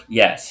work?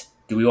 Yes.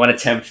 Do we want to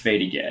tempt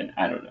fate again?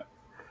 I don't know.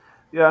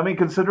 Yeah, I mean,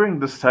 considering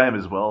this time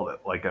as well,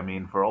 that like I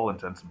mean, for all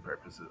intents and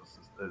purposes,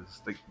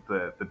 is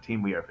the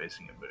team we are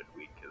facing in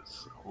midweek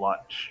is a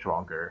lot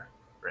stronger,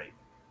 right,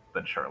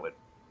 than Charlotte.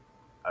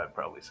 I'd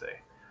probably say.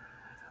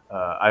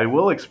 I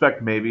will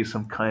expect maybe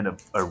some kind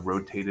of a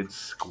rotated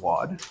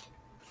squad,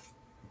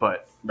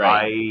 but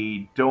Right.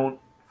 I don't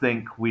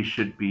think we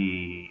should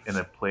be in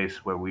a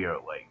place where we are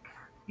like,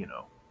 you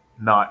know,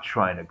 not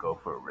trying to go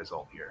for a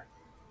result here,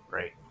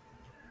 right?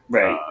 Uh,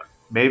 Right.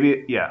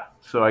 maybe, yeah.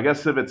 So I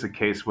guess if it's a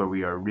case where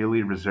we are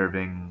really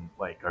reserving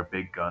like our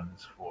big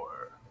guns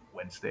for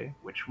Wednesday,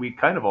 which we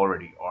kind of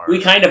already We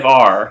are. kind of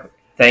are.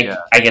 Yeah,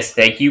 I guess.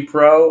 Thank you,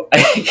 pro. I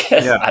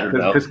guess. yeah, I don't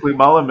know. because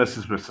Klimala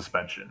misses with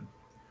suspension.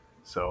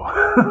 So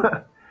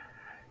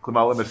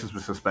Klimala misses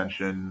with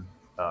suspension.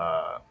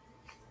 Uh,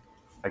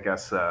 I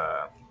guess,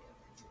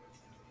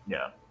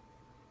 yeah.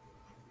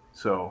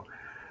 So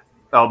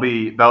that'll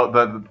be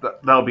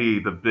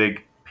the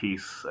big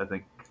piece I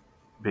think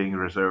being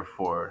reserved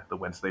for the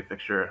Wednesday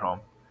fixture at home.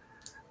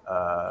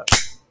 Uh,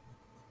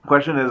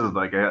 Question is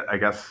like I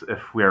guess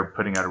if we are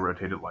putting out a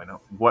rotated lineup,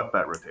 what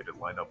that rotated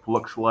lineup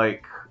looks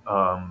like.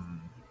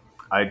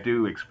 I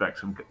do expect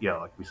some, yeah,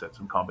 like we said,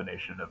 some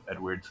combination of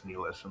Edwards,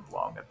 Nealis, and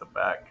Long at the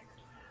back.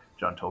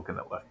 John Tolkien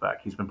at left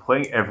back. He's been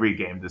playing every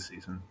game this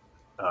season,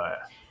 uh,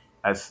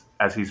 as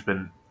he's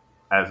been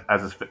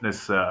as his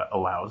fitness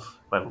allows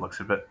by the looks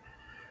of it.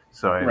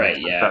 So I Right.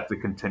 expect Yeah. that to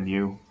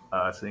continue,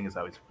 seeing as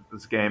how he's put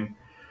this game.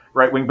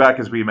 Right wing back,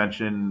 as we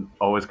mentioned,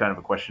 always kind of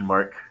a question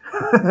mark.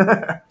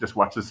 Just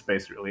watch this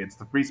space, really. It's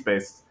the free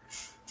space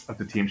of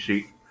the team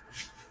sheet.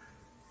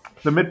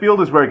 The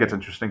midfield is where it gets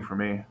interesting for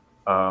me.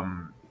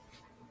 Um,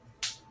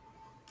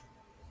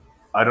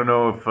 I don't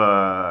know if,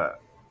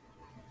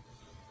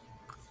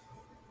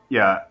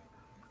 yeah,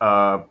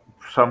 uh,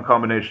 some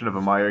combination of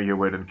Amaya,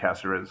 Yewood, and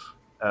Caceres.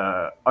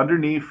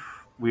 Underneath,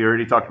 we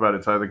already talked about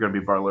it's either going to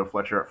be Barlow or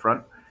Fletcher up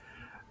front.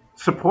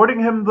 Supporting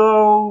him,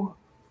 though,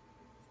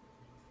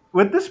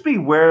 would this be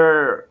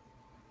where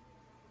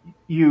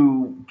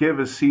you give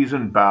a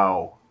season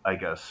bow, I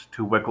guess,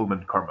 to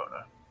Wickelman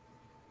Carmona?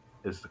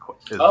 Is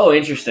Oh, the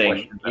interesting.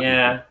 question that we could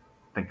Yeah.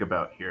 think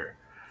about here,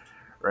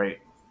 right?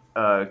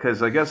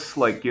 Because I guess,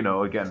 like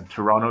again,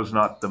 Toronto's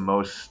not the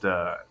most,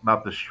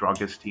 not the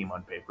strongest team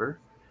on paper,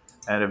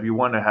 and if you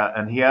want to have,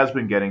 and he has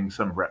been getting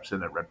some reps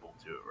in at Red Bull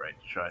too, right,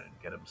 to try and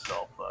get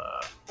himself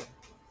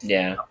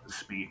Yeah. up to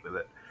speed with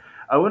it.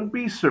 I wouldn't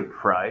be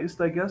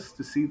surprised, I guess,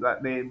 to see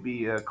that name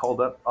be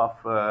called up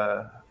off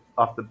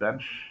the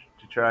bench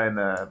to try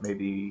and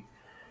maybe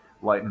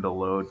lighten the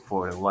load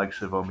for the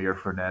likes of Omir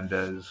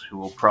Fernandez, who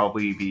will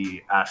probably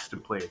be asked to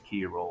play a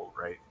key role,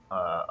 right,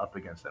 up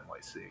against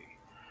NYC.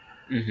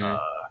 Hmm. Uh,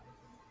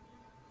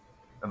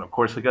 and of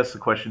course, I guess the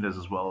question is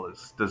as well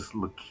is does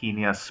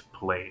Luquinhas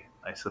play?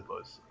 I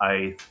suppose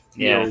I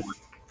feel Yeah. like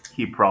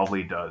he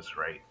probably does,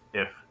 right?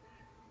 If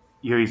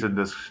he's in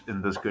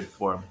this good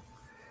form,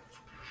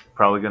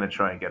 probably going to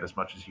try and get as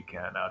much as you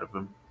can out of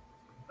him.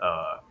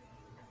 Uh,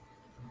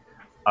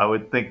 I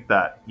would think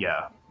that,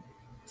 yeah.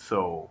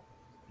 So,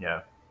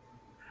 yeah,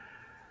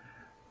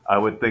 I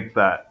would think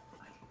that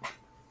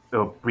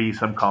there'll be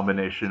some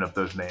combination of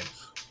those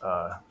names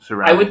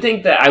surrounding. I would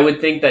think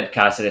that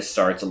Cáceres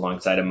starts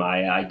alongside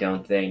Amaya. I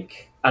don't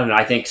think. I don't know.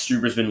 I think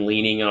Struber's been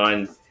leaning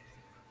on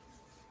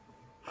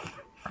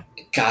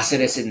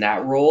Cáceres in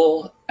that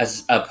role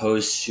as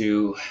opposed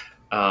to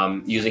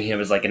using him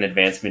as like an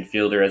advanced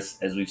midfielder,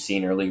 as we've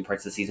seen early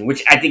parts of the season,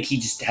 which I think he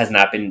just has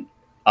not been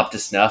up to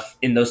snuff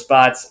in those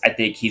spots. I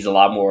think he's a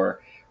lot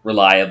more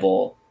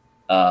reliable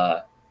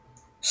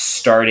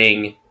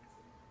starting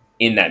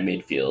in that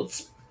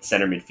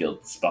center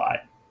midfield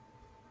spot.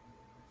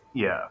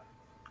 Yeah,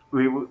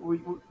 we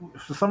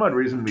for some odd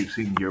reason we've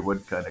seen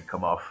Yearwood kind of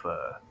come off,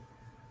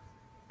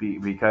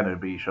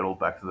 be shuttled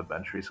back to the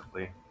bench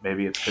recently.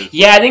 Maybe it's because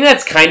Yeah, I think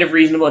that's kind of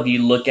reasonable if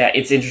you look at.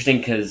 It's interesting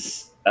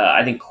because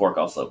I think Cork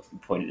also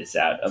pointed this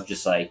out of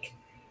just like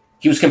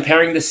he was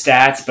comparing the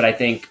stats, but I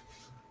think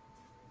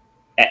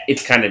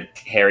it's kind of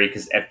hairy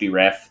because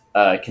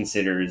FBref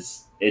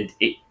considers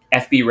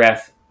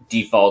FBref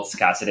defaults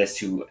Cáceres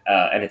to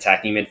an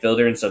attacking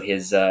midfielder, and so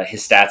his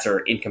stats are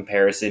in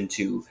comparison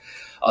to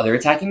other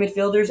attacking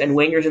midfielders and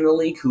wingers in the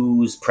league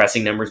whose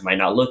pressing numbers might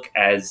not look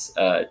as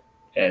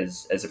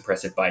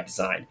impressive by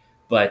design.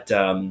 But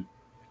I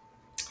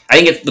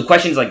think the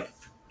question is like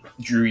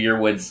Drew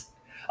Yearwood's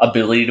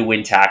ability to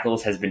win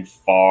tackles has been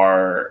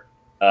far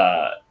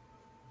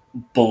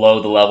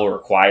below the level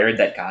required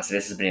that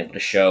Cáceres has been able to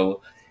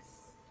show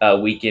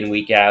week in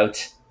week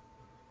out.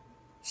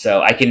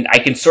 So I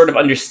can sort of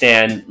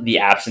understand the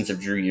absence of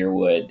Drew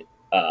Yearwood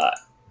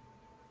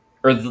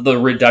or the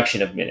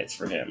reduction of minutes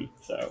for him.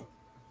 So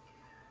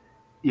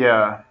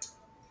yeah,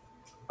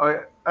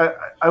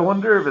 I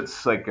wonder if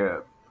it's like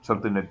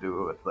something to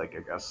do with like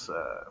I guess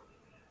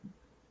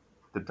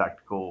the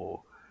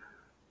tactical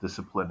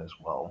discipline as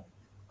well.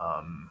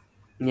 Um,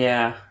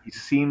 yeah, he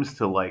seems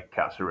to like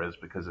Caceres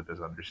because of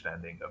his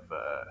understanding of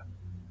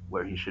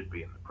where he should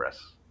be in the press.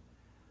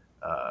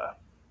 Uh,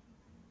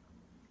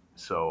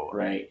 so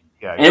right.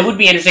 yeah, I And it guess would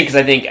be interesting because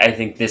I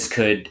think this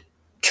could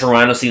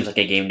Toronto seems like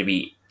a game to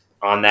be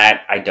on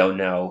that. I don't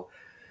know.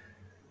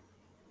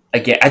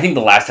 Again, I think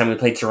the last time we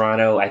played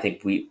Toronto, I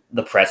think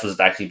the press was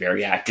actually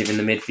very active in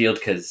the midfield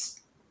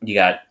because you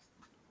got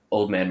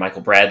old man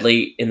Michael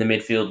Bradley in the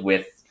midfield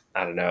with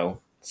I don't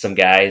know some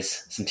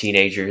guys, some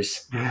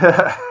teenagers.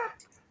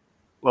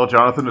 well,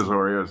 Jonathan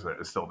Osorio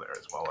is still there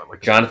as well. I like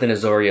his Jonathan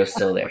Osorio's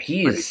still there.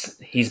 pretty.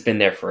 He's been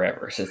there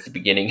forever since the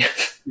beginning.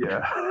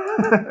 Yeah.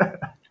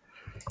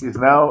 he's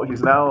now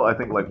I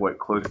think like what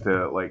close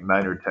to like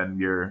 9 or 10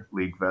 year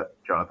league vet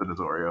Jonathan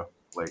Osorio.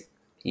 Like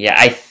Yeah,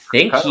 I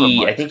think kind of a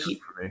he I mind think screw he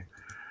for me.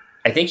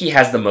 I think he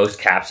has the most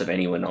caps of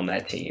anyone on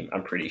that team.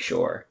 I'm pretty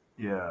sure.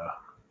 Yeah.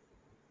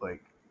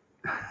 Like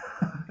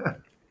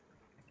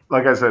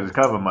like I said, it's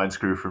kind of a mind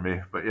screw for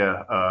me. But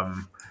yeah,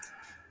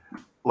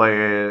 like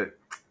I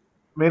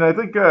mean, I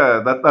think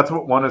that's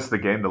what won us the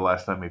game the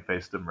last time we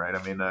faced him, right?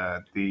 I mean,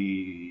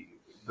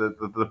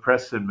 the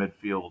press in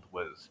midfield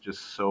was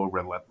just so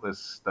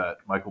relentless that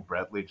Michael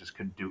Bradley just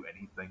couldn't do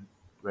anything,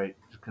 right?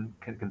 Just can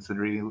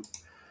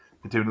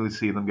continually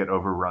see them get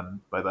overrun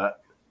by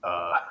that.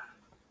 Uh,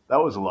 that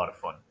was a lot of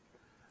fun.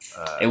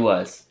 Uh, It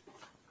was.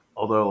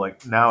 although,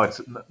 like now it's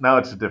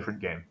a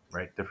different game,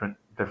 right? Different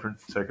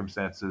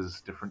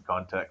circumstances, different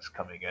context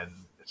coming in.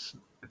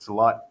 It's a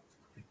lot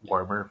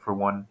warmer for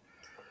one,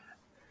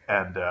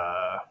 and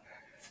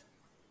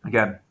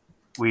again,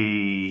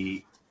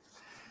 we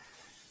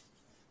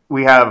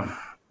we have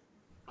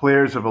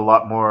players of a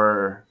lot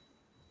more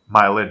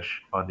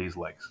mileage on these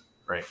legs,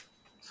 right?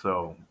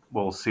 So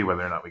we'll see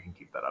whether or not we can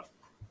keep that up.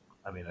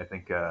 I mean, I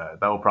think that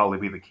will probably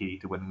be the key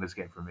to winning this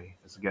game for me.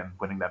 Is again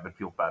winning that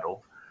midfield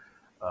battle,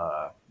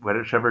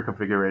 whichever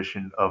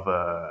configuration of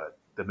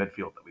the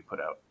midfield that we put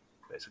out,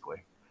 basically.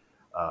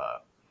 Uh,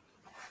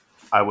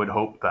 I would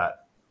hope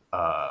that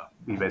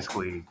we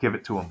basically give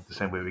it to them the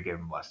same way we gave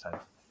them last time,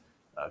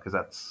 because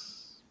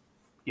that's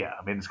yeah.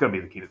 I mean, it's going to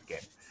be the key to the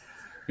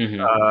game.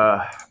 Hmm.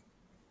 Uh,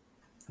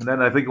 and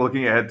then I think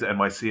looking ahead to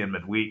NYC in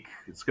midweek,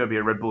 it's going to be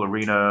at Red Bull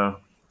Arena.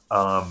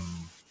 Um,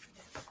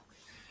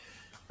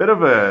 bit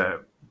of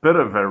a bit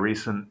of a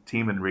recent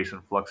team in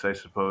recent flux, I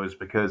suppose,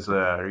 because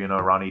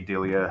Ronnie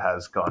Delia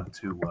has gone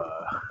to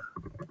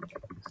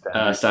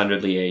Standard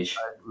Standard Liège.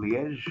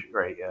 Liège,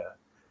 right? Yeah,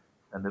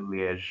 and then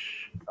Liège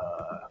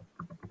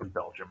in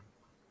Belgium.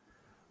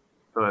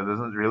 So it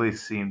doesn't really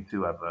seem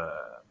to have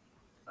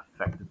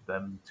affected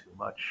them too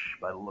much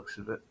by the looks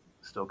of it.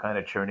 Still kind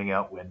of churning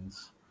out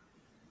wins.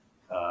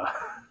 Uh,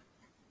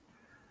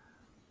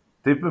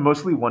 they've been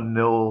mostly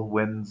 1-0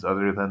 wins,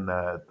 other than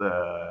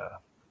the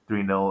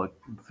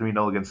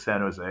 3-0 against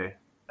San Jose,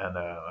 and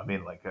I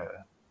mean like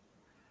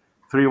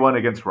 3-1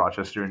 against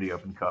Rochester in the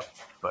Open Cup.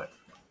 But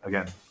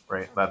again,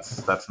 right?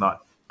 That's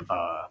not an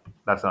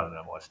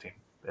MLS team,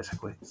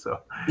 basically. So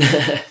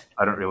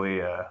I don't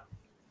really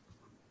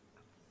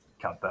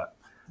count that.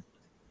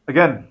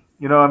 Again,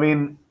 I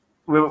mean,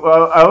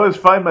 I always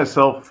find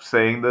myself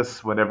saying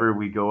this whenever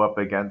we go up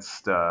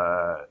against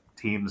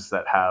teams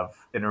that have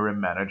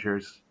interim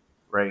managers,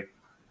 right?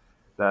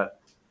 That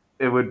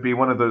it would be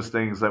one of those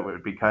things that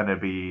would be kind of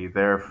be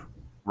there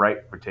right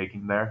for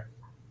taking there.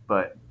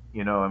 But,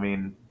 I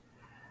mean,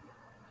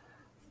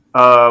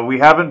 we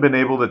haven't been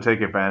able to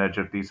take advantage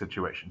of these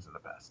situations in the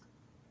past.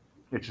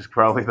 which is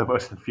probably the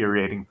most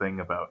infuriating thing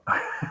about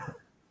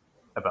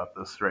about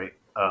this, right?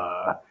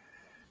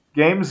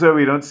 Games that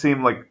we don't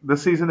seem like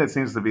this season. It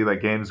seems to be like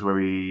games where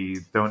we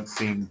don't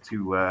seem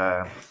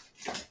to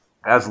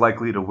as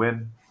likely to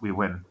win. We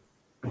win.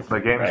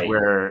 But games Right.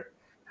 where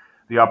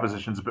the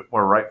opposition's a bit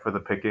more ripe for the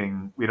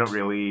picking, we don't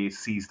really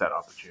seize that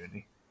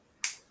opportunity.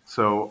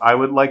 So I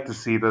would like to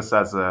see this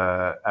as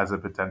a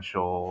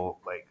potential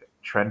like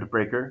trend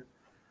breaker,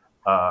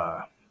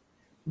 uh,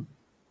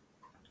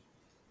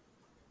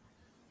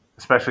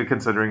 especially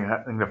considering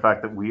the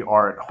fact that we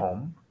are at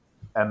home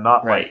and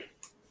not like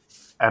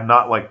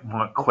Right.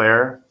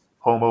 Montclair,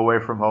 home away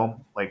from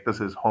home. Like this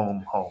is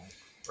home,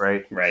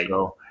 right? Right.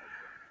 So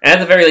And at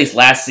the very least,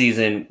 last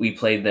season we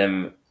played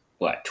them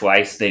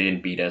twice. They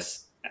didn't beat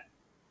us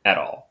at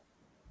all.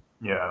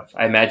 yeah,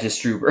 I imagine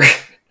Struber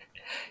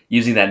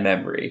using that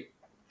memory.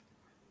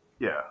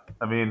 yeah.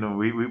 I mean,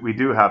 we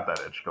do have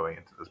that edge going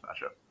into this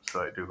matchup,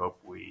 so I do hope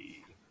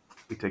we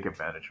take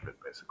advantage of it.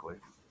 Basically,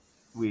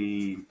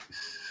 we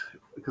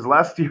because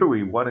last year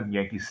we won in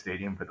Yankee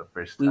Stadium for the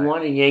first We time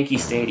won in Yankee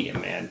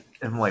Stadium, man.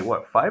 in like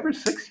what 5 or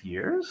 6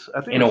 years.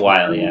 I think In it a was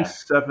while, yeah.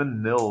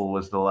 7-0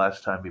 was the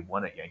last time we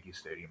won at Yankee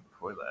Stadium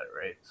before that,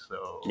 right?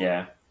 So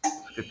Yeah.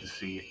 it's good to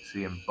see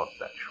him buck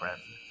that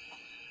trend.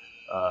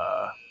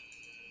 Uh,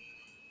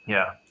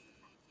 yeah,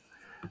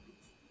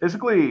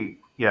 basically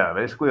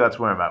that's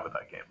where I'm at with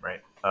that game,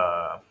 right?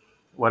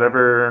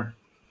 Whatever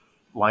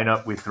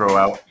lineup we throw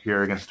out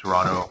here against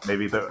Toronto,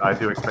 I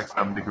do expect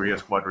some degree of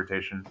squad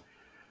rotation,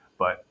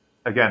 but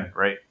again,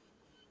 right?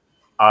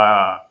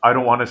 I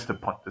don't want us to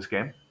punt this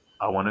game.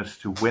 I want us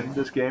to win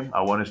this game.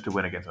 I want us to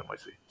win against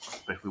NYC,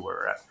 especially where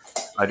we're at.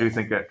 I do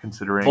think that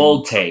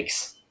Bold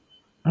takes.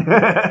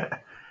 I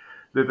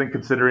think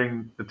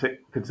considering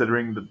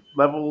the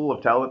level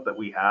of talent that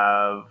we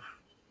have,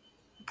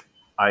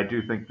 I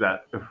do think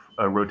that if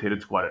a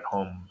rotated squad at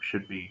home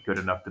should be good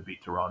enough to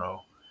beat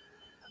Toronto.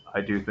 I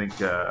do think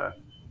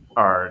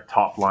our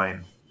top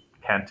line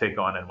can take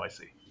on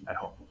NYC at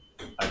home.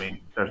 I mean,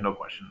 there's no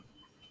question.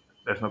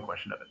 There's no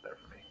question of it there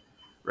for me,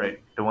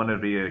 right? Don't want to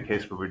be a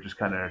case where we're just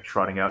kind of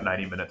trotting out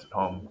 90 minutes at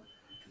home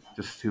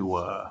just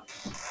to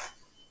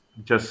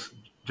just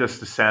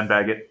to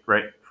sandbag it,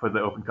 right, for the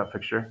Open Cup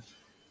fixture.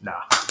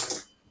 Nah,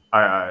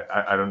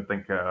 I don't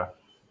think I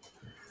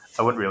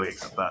wouldn't really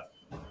accept that.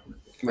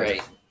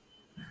 Right.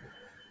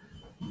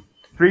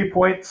 3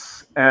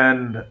 points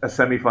and a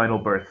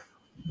semifinal berth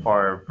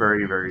are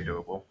very, very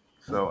doable.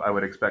 So I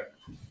would expect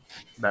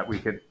that we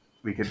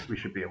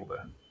should be able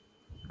to.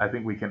 I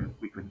think we can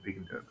do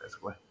it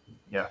basically.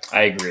 Yeah.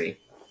 I agree.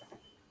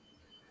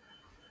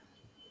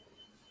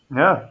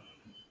 Yeah.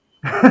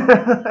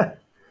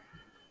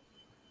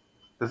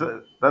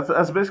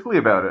 That's basically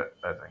about it.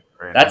 I think.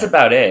 Right. That's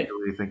about I it. don't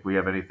really think we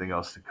have anything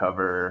else to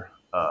cover.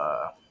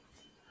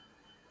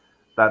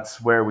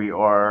 That's where we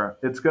are.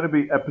 It's going to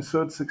be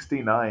episode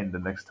 69 the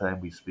next time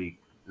we speak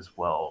as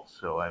well.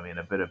 So I mean,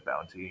 a bit of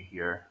bounty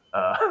here,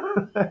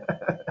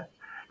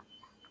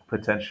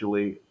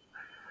 potentially.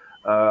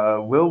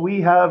 Will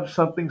we have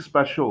something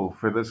special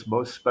for this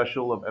most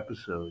special of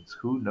episodes?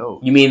 Who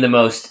knows? You mean the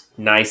most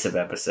nice of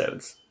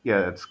episodes?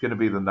 Yeah, it's going to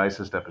be the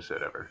nicest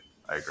episode ever.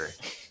 I agree.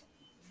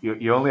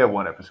 You only have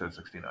one episode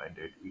 69,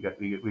 dude. We got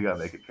to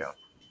make it count.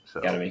 So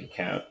Gotta make it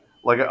count.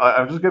 like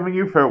I'm just giving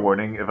you fair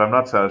warning. If I'm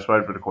not satisfied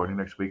with recording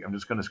next week, I'm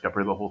just going to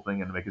scupper the whole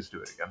thing and make us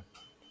do it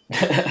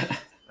again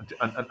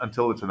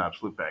until it's an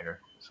absolute banger.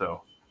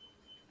 So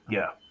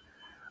yeah,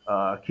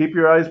 keep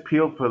your eyes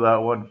peeled for that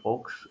one,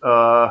 folks.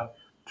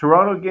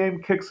 Toronto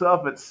game kicks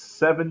off at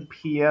 7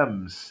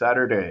 p.m.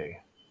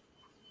 Saturday,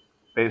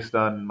 based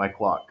on my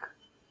clock.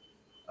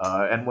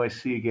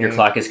 NYC game. Your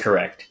clock is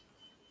correct.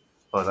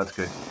 Oh, that's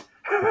good.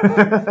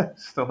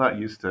 Still not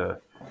used to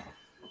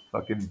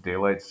fucking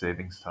daylight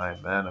savings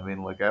time, man. I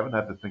mean, like I haven't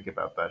had to think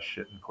about that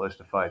shit in close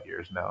to 5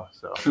 years now.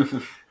 So,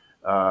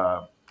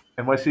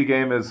 NYC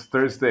game is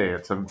Thursday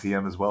at 7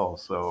 p.m. as well.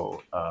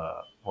 So,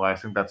 well, I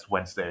think that's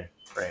Wednesday,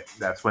 right?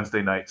 That's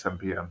Wednesday night, 7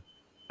 p.m.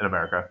 in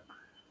America.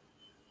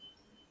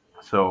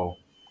 So,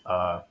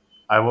 I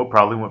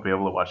probably won't be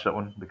able to watch that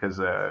one because,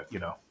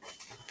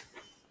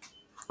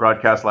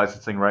 broadcast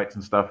licensing rights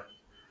and stuff.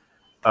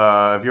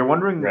 If you're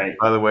wondering, Right.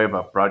 by the way,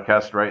 about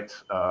broadcast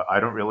rights, I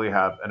don't really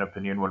have an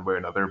opinion one way or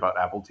another about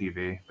Apple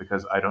TV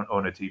because I don't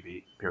own a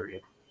TV,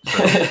 period.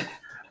 So,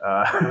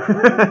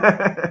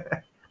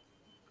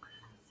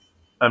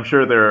 I'm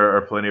sure there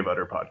are plenty of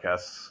other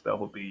podcasts that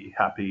will be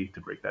happy to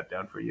break that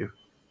down for you.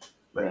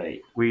 But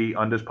Right. we,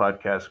 on this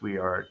podcast, we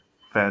are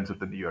fans of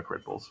the New York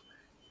Red Bulls.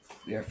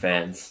 We are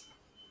fans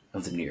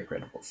of the New York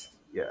Red Bulls.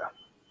 Yeah.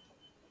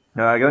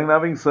 Getting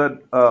that being said,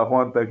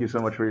 Juan, thank you so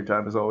much for your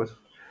time as always.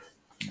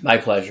 My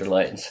pleasure,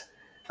 Lightens.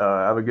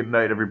 Have a good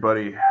night,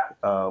 everybody.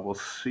 We'll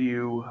see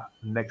you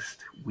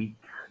next week,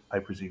 I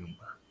presume,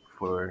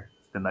 for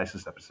the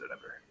nicest episode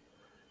ever.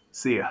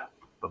 See ya.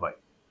 Bye-bye.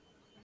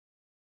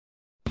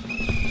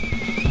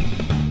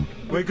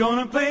 We're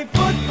gonna play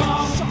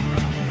football,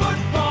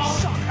 football,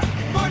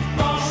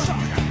 football,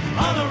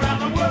 all around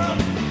the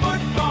world.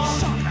 Football,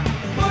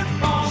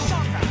 football,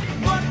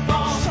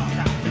 football,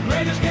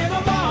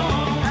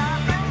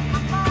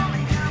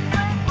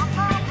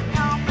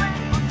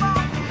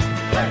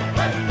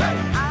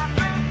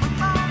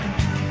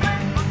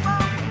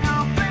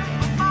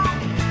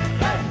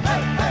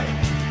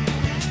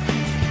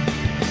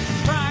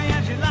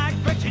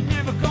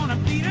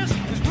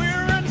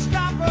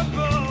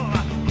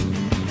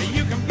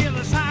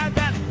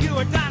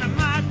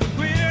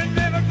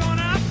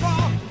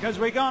 'cause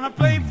we're gonna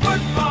play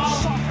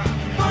football.